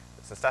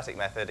 It's a static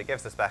method. It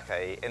gives us back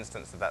an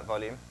instance of that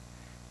volume,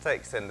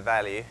 takes in the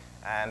value,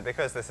 and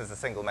because this is a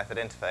single method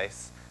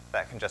interface,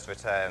 that can just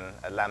return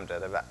a lambda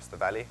that wraps the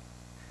value.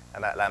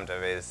 And that lambda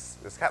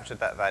has captured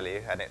that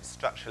value, and it's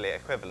structurally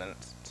equivalent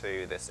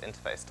to this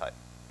interface type.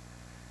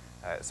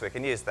 So we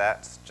can use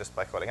that just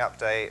by calling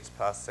update,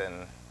 pass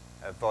in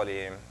a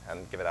volume,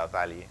 and give it our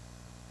value.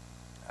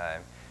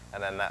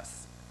 And then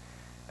that's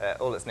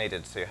all that's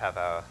needed to have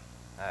our,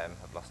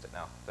 I've lost it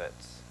now, but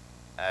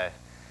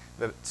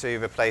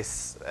to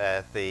replace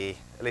at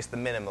least the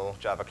minimal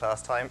Java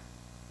class type.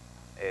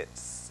 It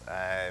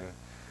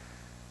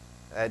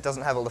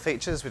doesn't have all the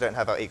features. We don't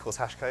have our equals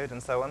hash code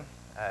and so on,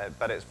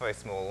 but it's very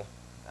small.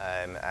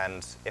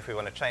 And if we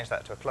want to change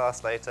that to a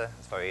class later,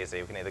 it's very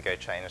easy. We can either go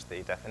change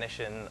the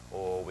definition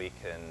or we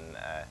can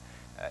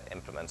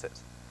implement it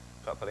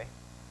properly.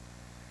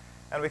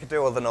 And we could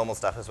do all the normal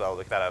stuff as well.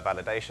 We could add our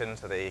validation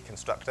to the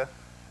constructor.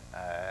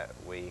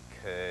 We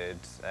could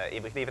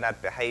even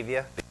add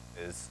behavior,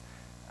 because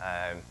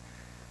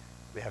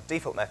we have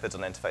default methods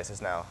on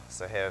interfaces now.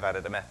 So here I've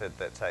added a method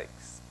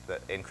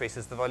that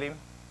increases the volume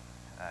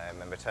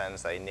and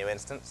returns a new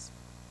instance.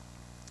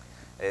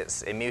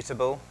 It's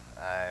immutable,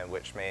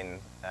 which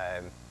means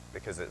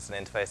because it's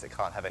an interface, it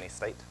can't have any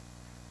state.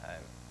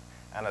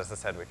 And as I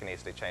said, we can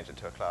easily change it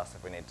to a class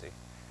if we need to.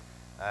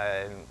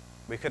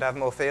 We could have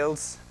more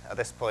fields. At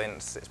this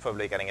point, it's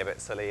probably getting a bit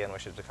silly and we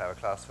should declare a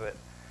class for it.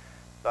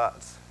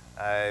 But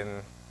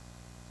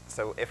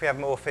so if we have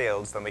more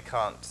fields, then we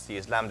can't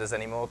use lambdas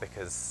anymore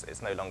because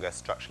it's no longer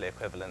structurally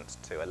equivalent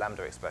to a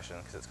lambda expression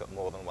because it's got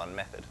more than one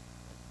method.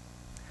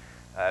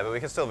 But we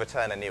can still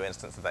return a new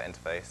instance of that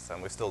interface,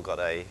 and we've still got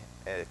a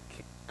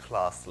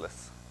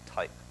classless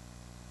type.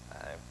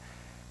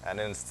 And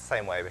in the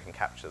same way, we can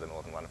capture the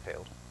more than one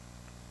field.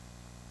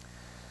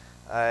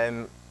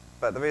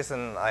 But the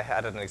reason I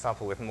added an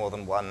example with more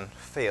than one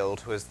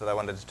field was that I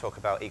wanted to talk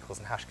about equals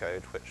and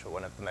hashcode, which are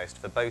one of the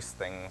most verbose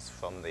things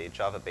from the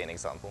Java Bean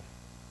example.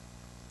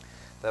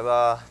 There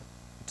are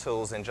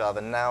tools in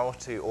Java now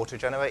to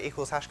auto-generate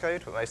equals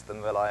hashcode, but most of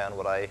them rely on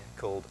what I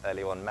called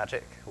early on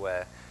magic,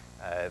 where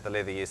they'll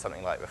either use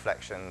something like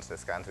reflections to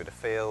scan through the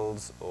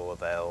fields, or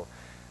they'll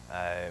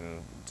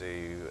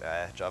do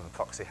Java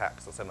proxy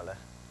hacks or similar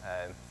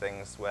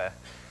things where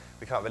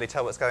we can't really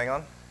tell what's going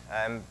on.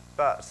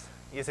 But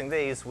using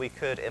these, we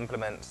could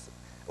implement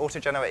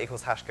auto-generate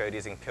equals hashcode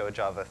using pure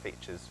Java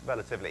features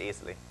relatively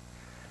easily.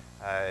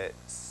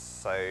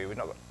 So we've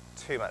not got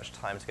too much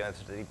time to go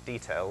into the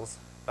details,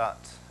 but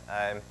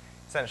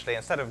essentially,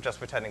 instead of just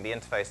returning the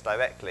interface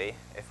directly,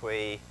 if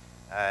we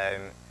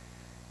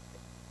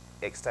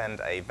extend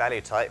a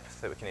value type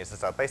that we can use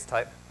as our base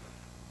type,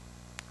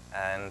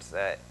 and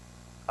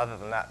other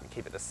than that,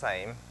 keep it the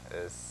same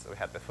as we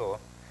had before,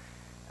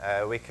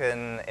 we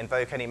can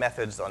invoke any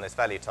methods on this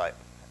value type.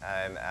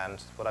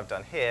 And what I've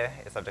done here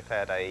is I've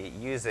declared a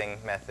using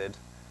method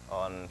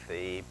on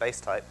the base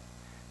type,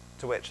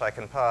 to which I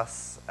can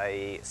pass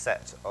a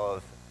set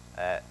of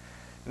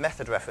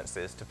method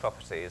references to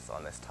properties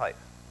on this type,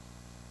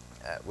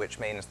 which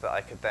means that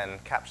I could then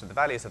capture the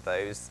values of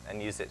those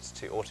and use it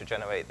to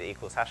auto-generate the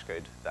equals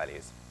hashcode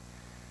values.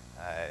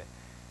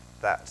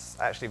 That's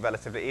actually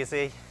relatively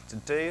easy to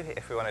do.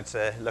 If we wanted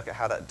to look at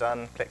how that's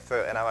done, click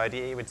through it in our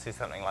IDE, we'd see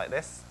something like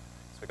this.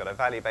 So we've got a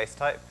value-based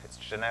type. It's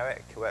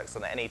generic. It works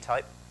on any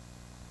type.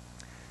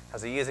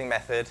 Has a using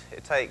method.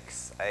 It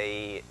takes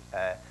a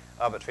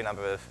arbitrary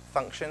number of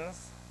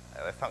functions.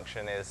 A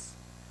function is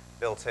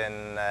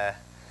built-in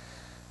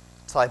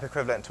type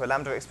equivalent to a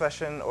lambda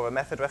expression or a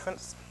method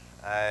reference.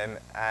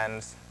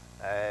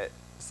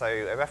 So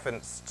a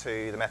reference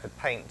to the method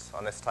paint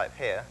on this type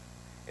here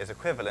is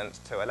equivalent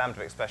to a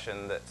lambda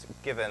expression that,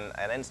 given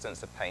an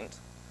instance of paint,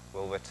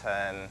 will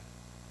return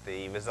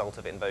the result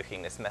of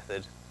invoking this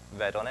method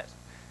red on it.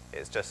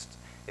 It's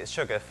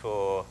sugar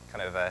for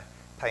kind of a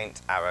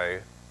paint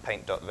arrow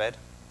paint.red.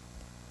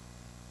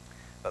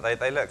 But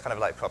they look kind of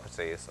like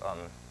properties on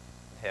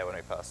here when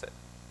we pass it.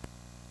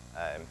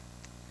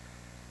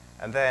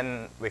 And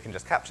then we can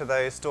just capture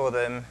those, store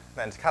them.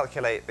 Then to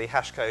calculate the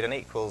hashcode and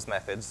equals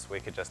methods, we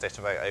could just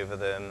iterate over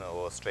them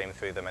or stream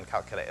through them and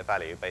calculate a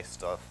value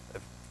based off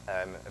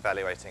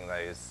evaluating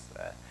those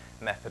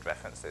method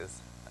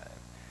references.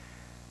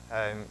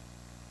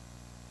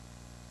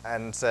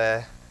 And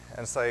so,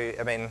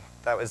 I mean,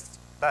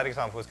 that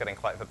example was getting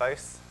quite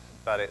verbose,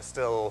 but it's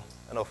still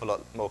an awful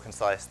lot more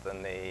concise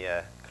than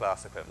the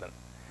class equivalent.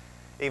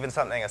 Even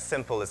something as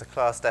simple as a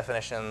class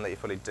definition that you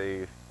probably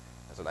do,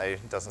 I don't know,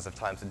 dozens of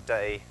times a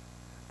day,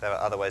 there are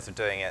other ways of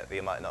doing it that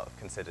you might not have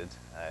considered.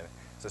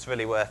 So it's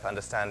really worth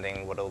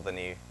understanding what all the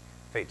new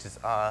features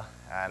are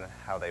and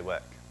how they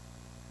work.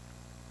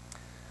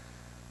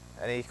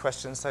 Any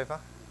questions so far?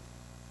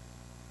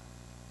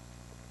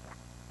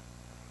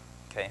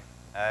 Okay,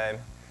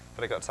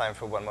 but I've got time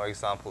for one more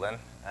example then.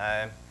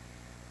 I'm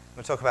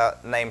going to talk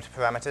about named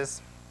parameters,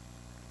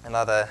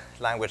 another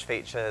language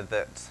feature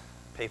that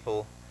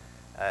people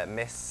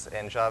miss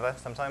in Java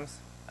sometimes.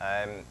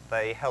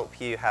 They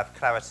help you have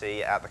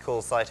clarity at the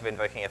call site of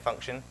invoking a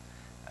function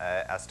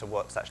as to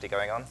what's actually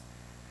going on.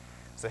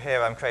 So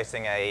here I'm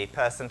creating a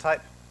person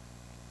type.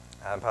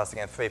 I'm passing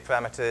in 3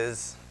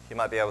 parameters. You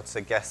might be able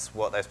to guess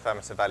what those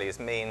parameter values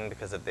mean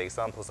because of the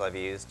examples I've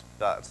used,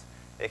 but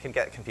it can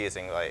get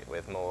confusing, right,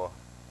 with more,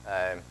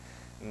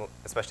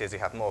 especially as you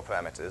have more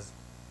parameters.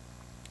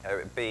 It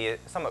would be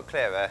somewhat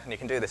clearer, and you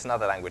can do this in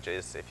other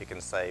languages if you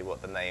can say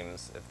what the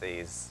names of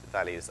these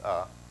values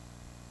are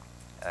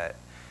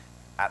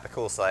at the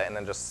call site, and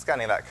then just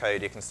scanning that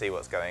code, you can see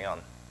what's going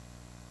on.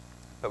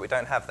 But we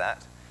don't have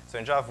that. So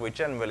in Java, we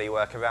generally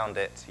work around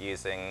it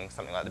using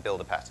something like the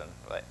builder pattern,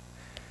 right?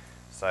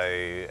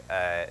 So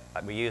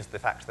we use the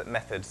fact that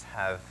methods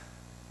have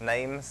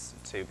names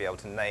to be able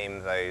to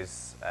name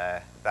those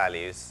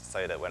values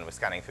so that when we're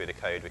scanning through the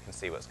code, we can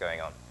see what's going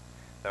on.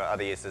 There are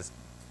other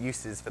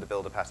uses for the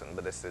builder pattern,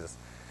 but this is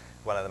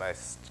one of the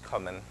most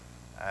common.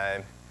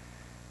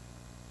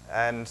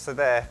 And so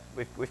there,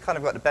 we've kind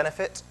of got the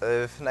benefit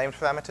of named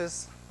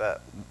parameters,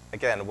 but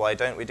again, why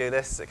don't we do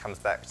this? It comes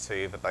back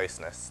to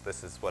verboseness.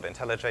 This is what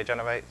IntelliJ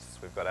generates.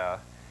 We've got our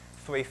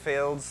 3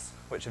 fields,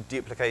 which have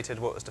duplicated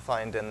what was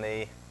defined in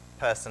the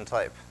person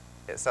type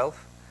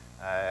itself.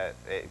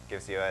 It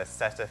gives you a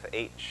setter for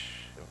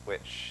each,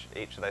 which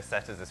each of those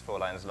setters is 4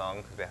 lines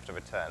long, because we have to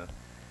return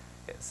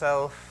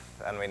itself,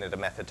 and we need a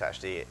method to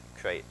actually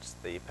create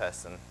the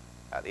person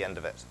at the end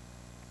of it.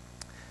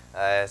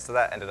 So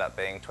that ended up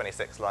being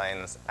 26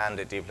 lines, and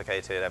it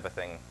duplicated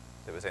everything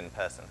that was in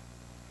person.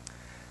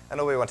 And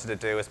all we wanted to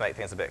do was make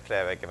things a bit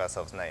clearer, give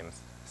ourselves names.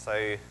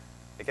 So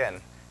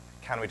again,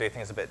 can we do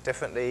things a bit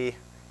differently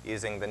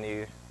using the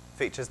new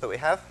features that we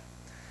have?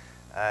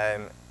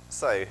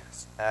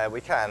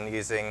 We can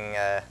using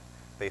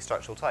the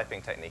structural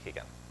typing technique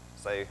again.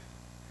 So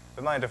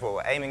reminder of what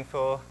we're aiming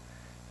for,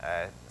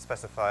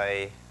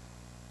 specify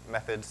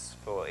methods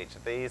for each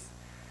of these.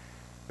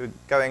 We're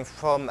going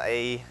from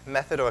a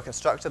method or a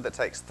constructor that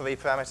takes 3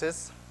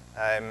 parameters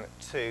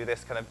to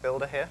this kind of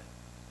builder here.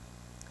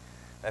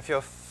 Now, if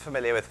you're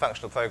familiar with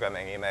functional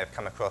programming, you may have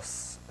come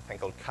across a thing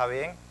called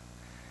currying,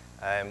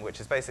 which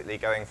is basically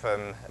going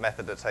from a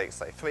method that takes,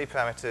 say, 3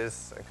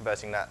 parameters and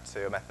converting that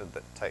to a method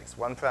that takes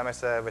 1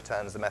 parameter,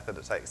 returns a method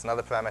that takes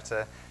another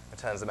parameter,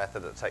 returns a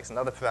method that takes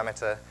another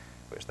parameter,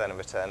 which then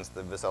returns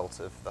the result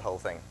of the whole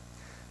thing.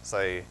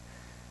 So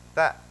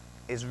that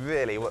is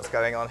really what's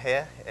going on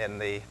here in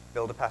the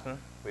builder pattern.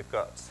 We've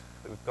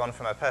gone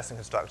from a person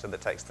constructor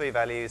that takes 3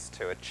 values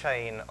to a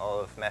chain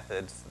of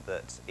methods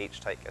that each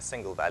take a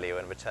single value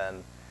and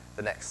return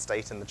the next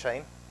state in the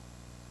chain.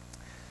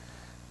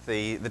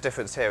 The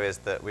difference here is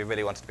that we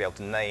really wanted to be able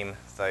to name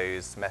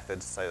those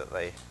methods so that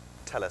they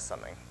tell us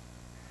something.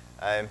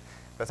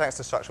 But thanks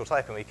to structural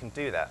typing, we can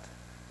do that.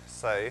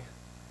 So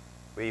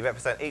we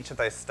represent each of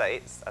those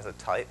states as a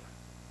type.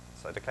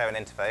 So I declare an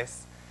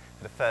interface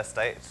for the first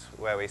state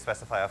where we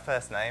specify our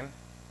first name.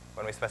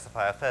 When we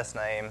specify our first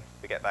name,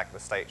 we get back the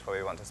state where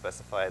we want to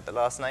specify the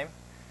last name,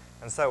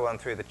 and so on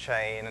through the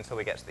chain until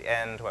we get to the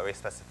end where we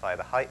specify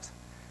the height.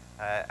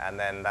 and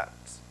then that,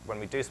 when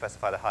we do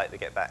specify the height, we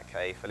get back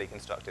a fully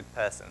constructed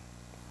person.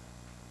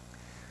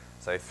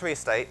 So 3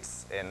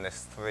 states in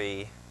this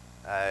 3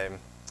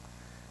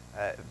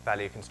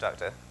 value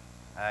constructor.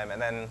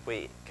 And then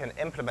we can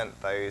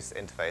implement those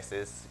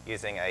interfaces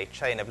using a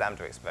chain of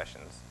lambda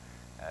expressions,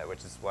 which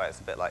is why it's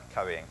a bit like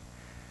currying.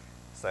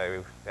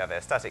 So we have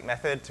a static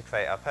method to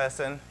create our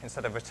person.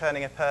 Instead of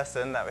returning a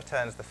person, that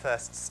returns the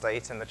first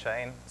state in the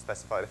chain,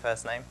 specify the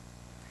first name.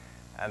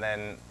 And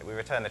then we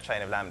return a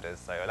chain of lambdas.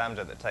 So a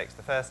lambda that takes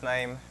the first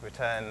name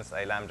returns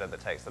a lambda that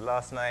takes the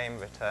last name,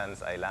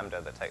 returns a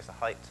lambda that takes a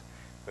height,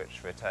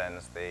 which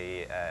returns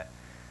the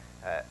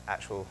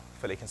actual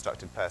fully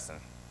constructed person.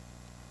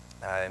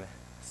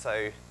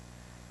 So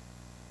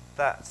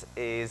that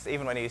is,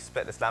 even when you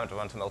split this lambda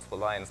onto multiple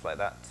lines like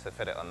that to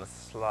fit it on the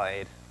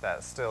slide,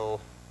 that's still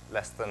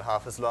less than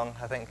half as long,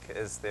 I think,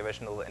 as the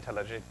original that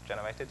IntelliJ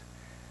generated.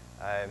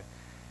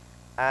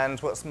 And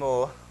what's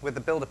more, with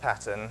the builder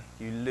pattern,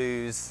 you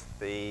lose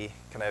the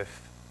kind of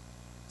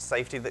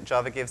safety that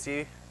Java gives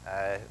you.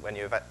 When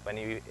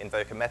you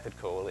invoke a method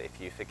call, if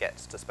you forget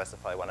to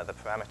specify one of the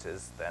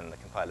parameters, then the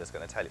compiler is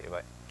going to tell you,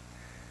 right?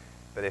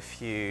 But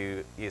if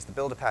you use the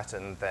builder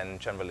pattern, then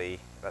generally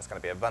that's going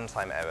to be a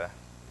runtime error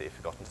that you've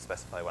forgotten to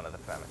specify one of the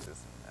parameters.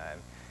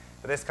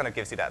 But this kind of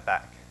gives you that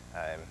back.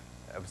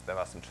 There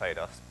are some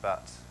trade-offs,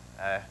 but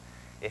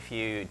if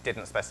you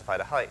didn't specify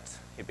the height,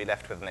 you'd be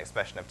left with an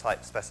expression of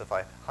type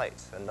specify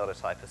height and not a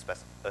type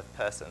of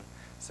person.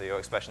 So your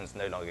expression is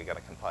no longer going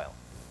to compile.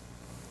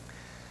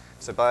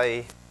 So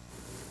by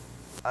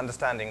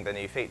understanding the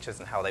new features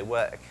and how they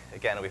work,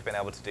 again, we've been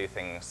able to do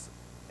things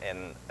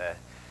in a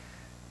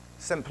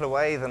simpler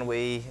way than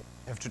we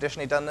have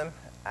traditionally done them,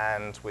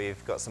 and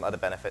we've got some other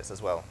benefits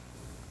as well.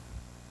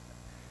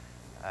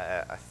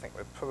 I think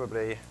we're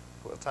probably,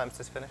 what time does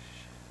this finish?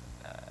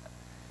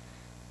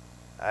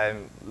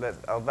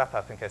 I'll wrap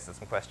up in case there's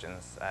some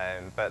questions,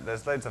 but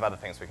there's loads of other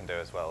things we can do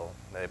as well.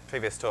 The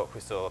previous talk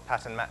we saw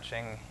pattern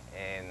matching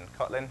in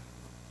Kotlin.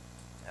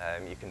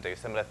 You can do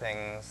similar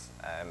things.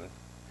 I'm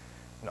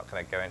not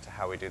going to go into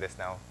how we do this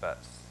now, but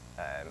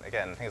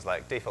again, things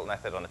like default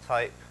method on a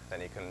type, then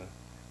you can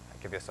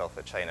give yourself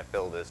a chain of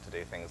builders to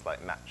do things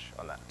like match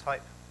on that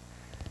type.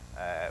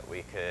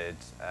 We could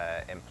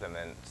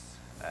implement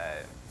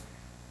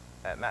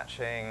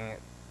matching,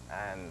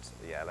 and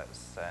yeah,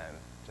 let's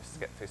just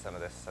skip through some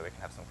of this so we can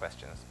have some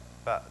questions.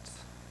 But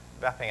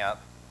wrapping up,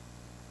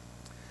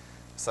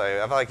 so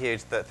I've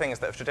argued that things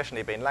that have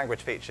traditionally been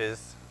language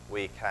features,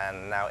 we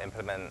can now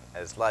implement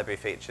as library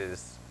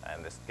features,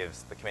 and this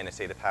gives the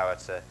community the power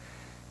to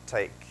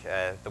take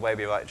the way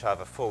we write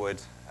Java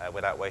forward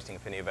without waiting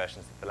for new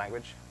versions of the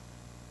language.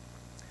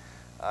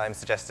 I'm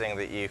suggesting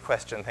that you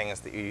question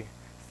things that you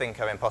think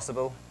are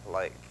impossible,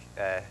 like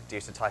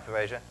due to type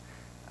erasure,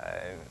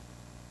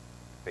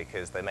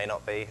 because they may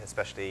not be,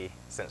 especially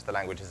since the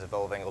language is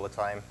evolving all the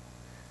time,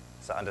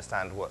 so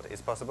understand what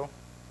is possible.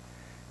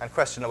 And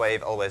question the way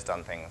you've always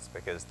done things,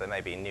 because there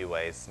may be new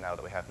ways now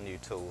that we have new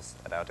tools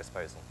at our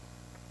disposal.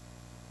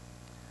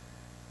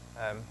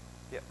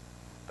 Yeah,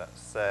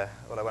 that's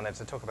all I wanted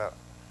to talk about.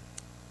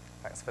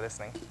 Thanks for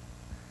listening.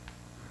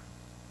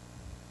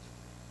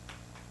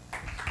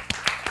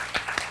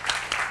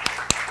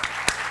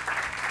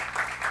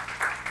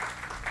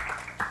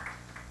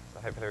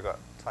 So hopefully we've got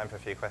time for a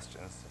few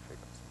questions.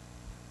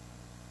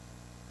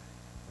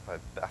 If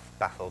I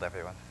baffled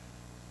everyone.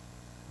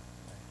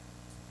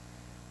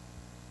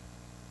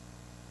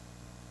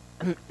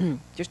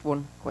 Just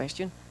one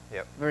question.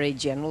 Yep. Very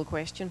general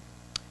question.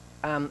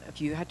 If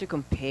you had to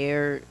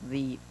compare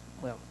the,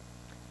 well,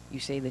 you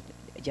say that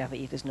Java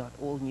 8 is not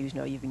old news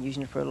now, you've been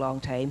using it for a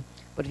long time,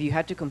 but if you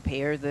had to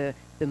compare the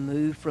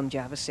move from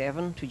Java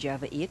 7 to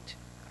Java 8,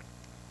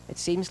 it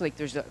seems like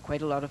there's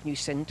quite a lot of new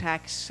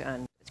syntax,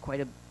 and it's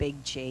quite a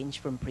big change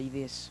from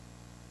previous.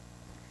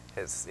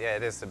 Yeah,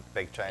 it is a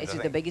big change. Is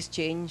it the biggest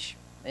change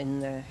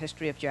in the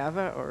history of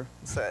Java, or?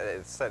 So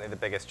it's certainly the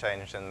biggest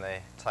change in the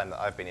time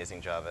that I've been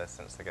using Java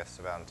since, I guess,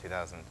 around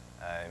 2000.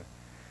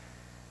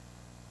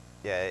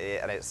 Yeah,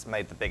 and it's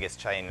made the biggest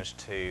change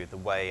to the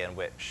way in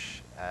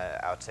which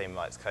our team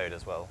writes code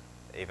as well,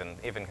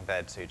 even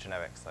compared to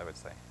generics, I would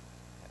say.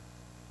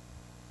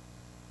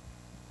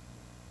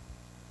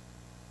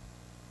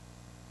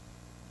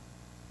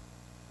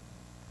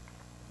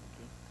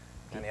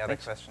 Yeah. Any other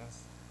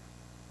questions?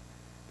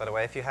 By the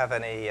way, if you have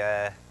any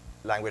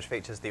language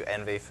features that you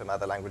envy from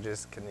other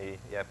languages, can you,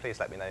 please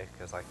let me know,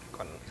 because I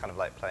kind of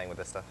like playing with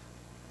this stuff.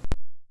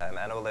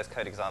 And all those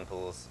code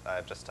examples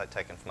I've just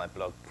taken from my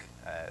blog,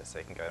 so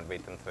you can go and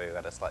read them through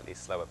at a slightly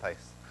slower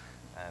pace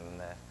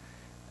and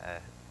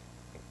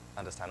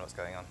understand what's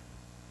going on.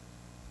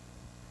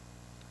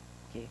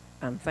 Okay.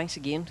 Thanks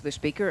again to the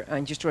speaker,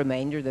 and just a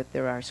reminder that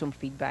there are some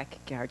feedback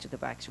cards at the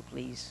back, so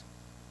please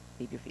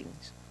leave your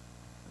feelings.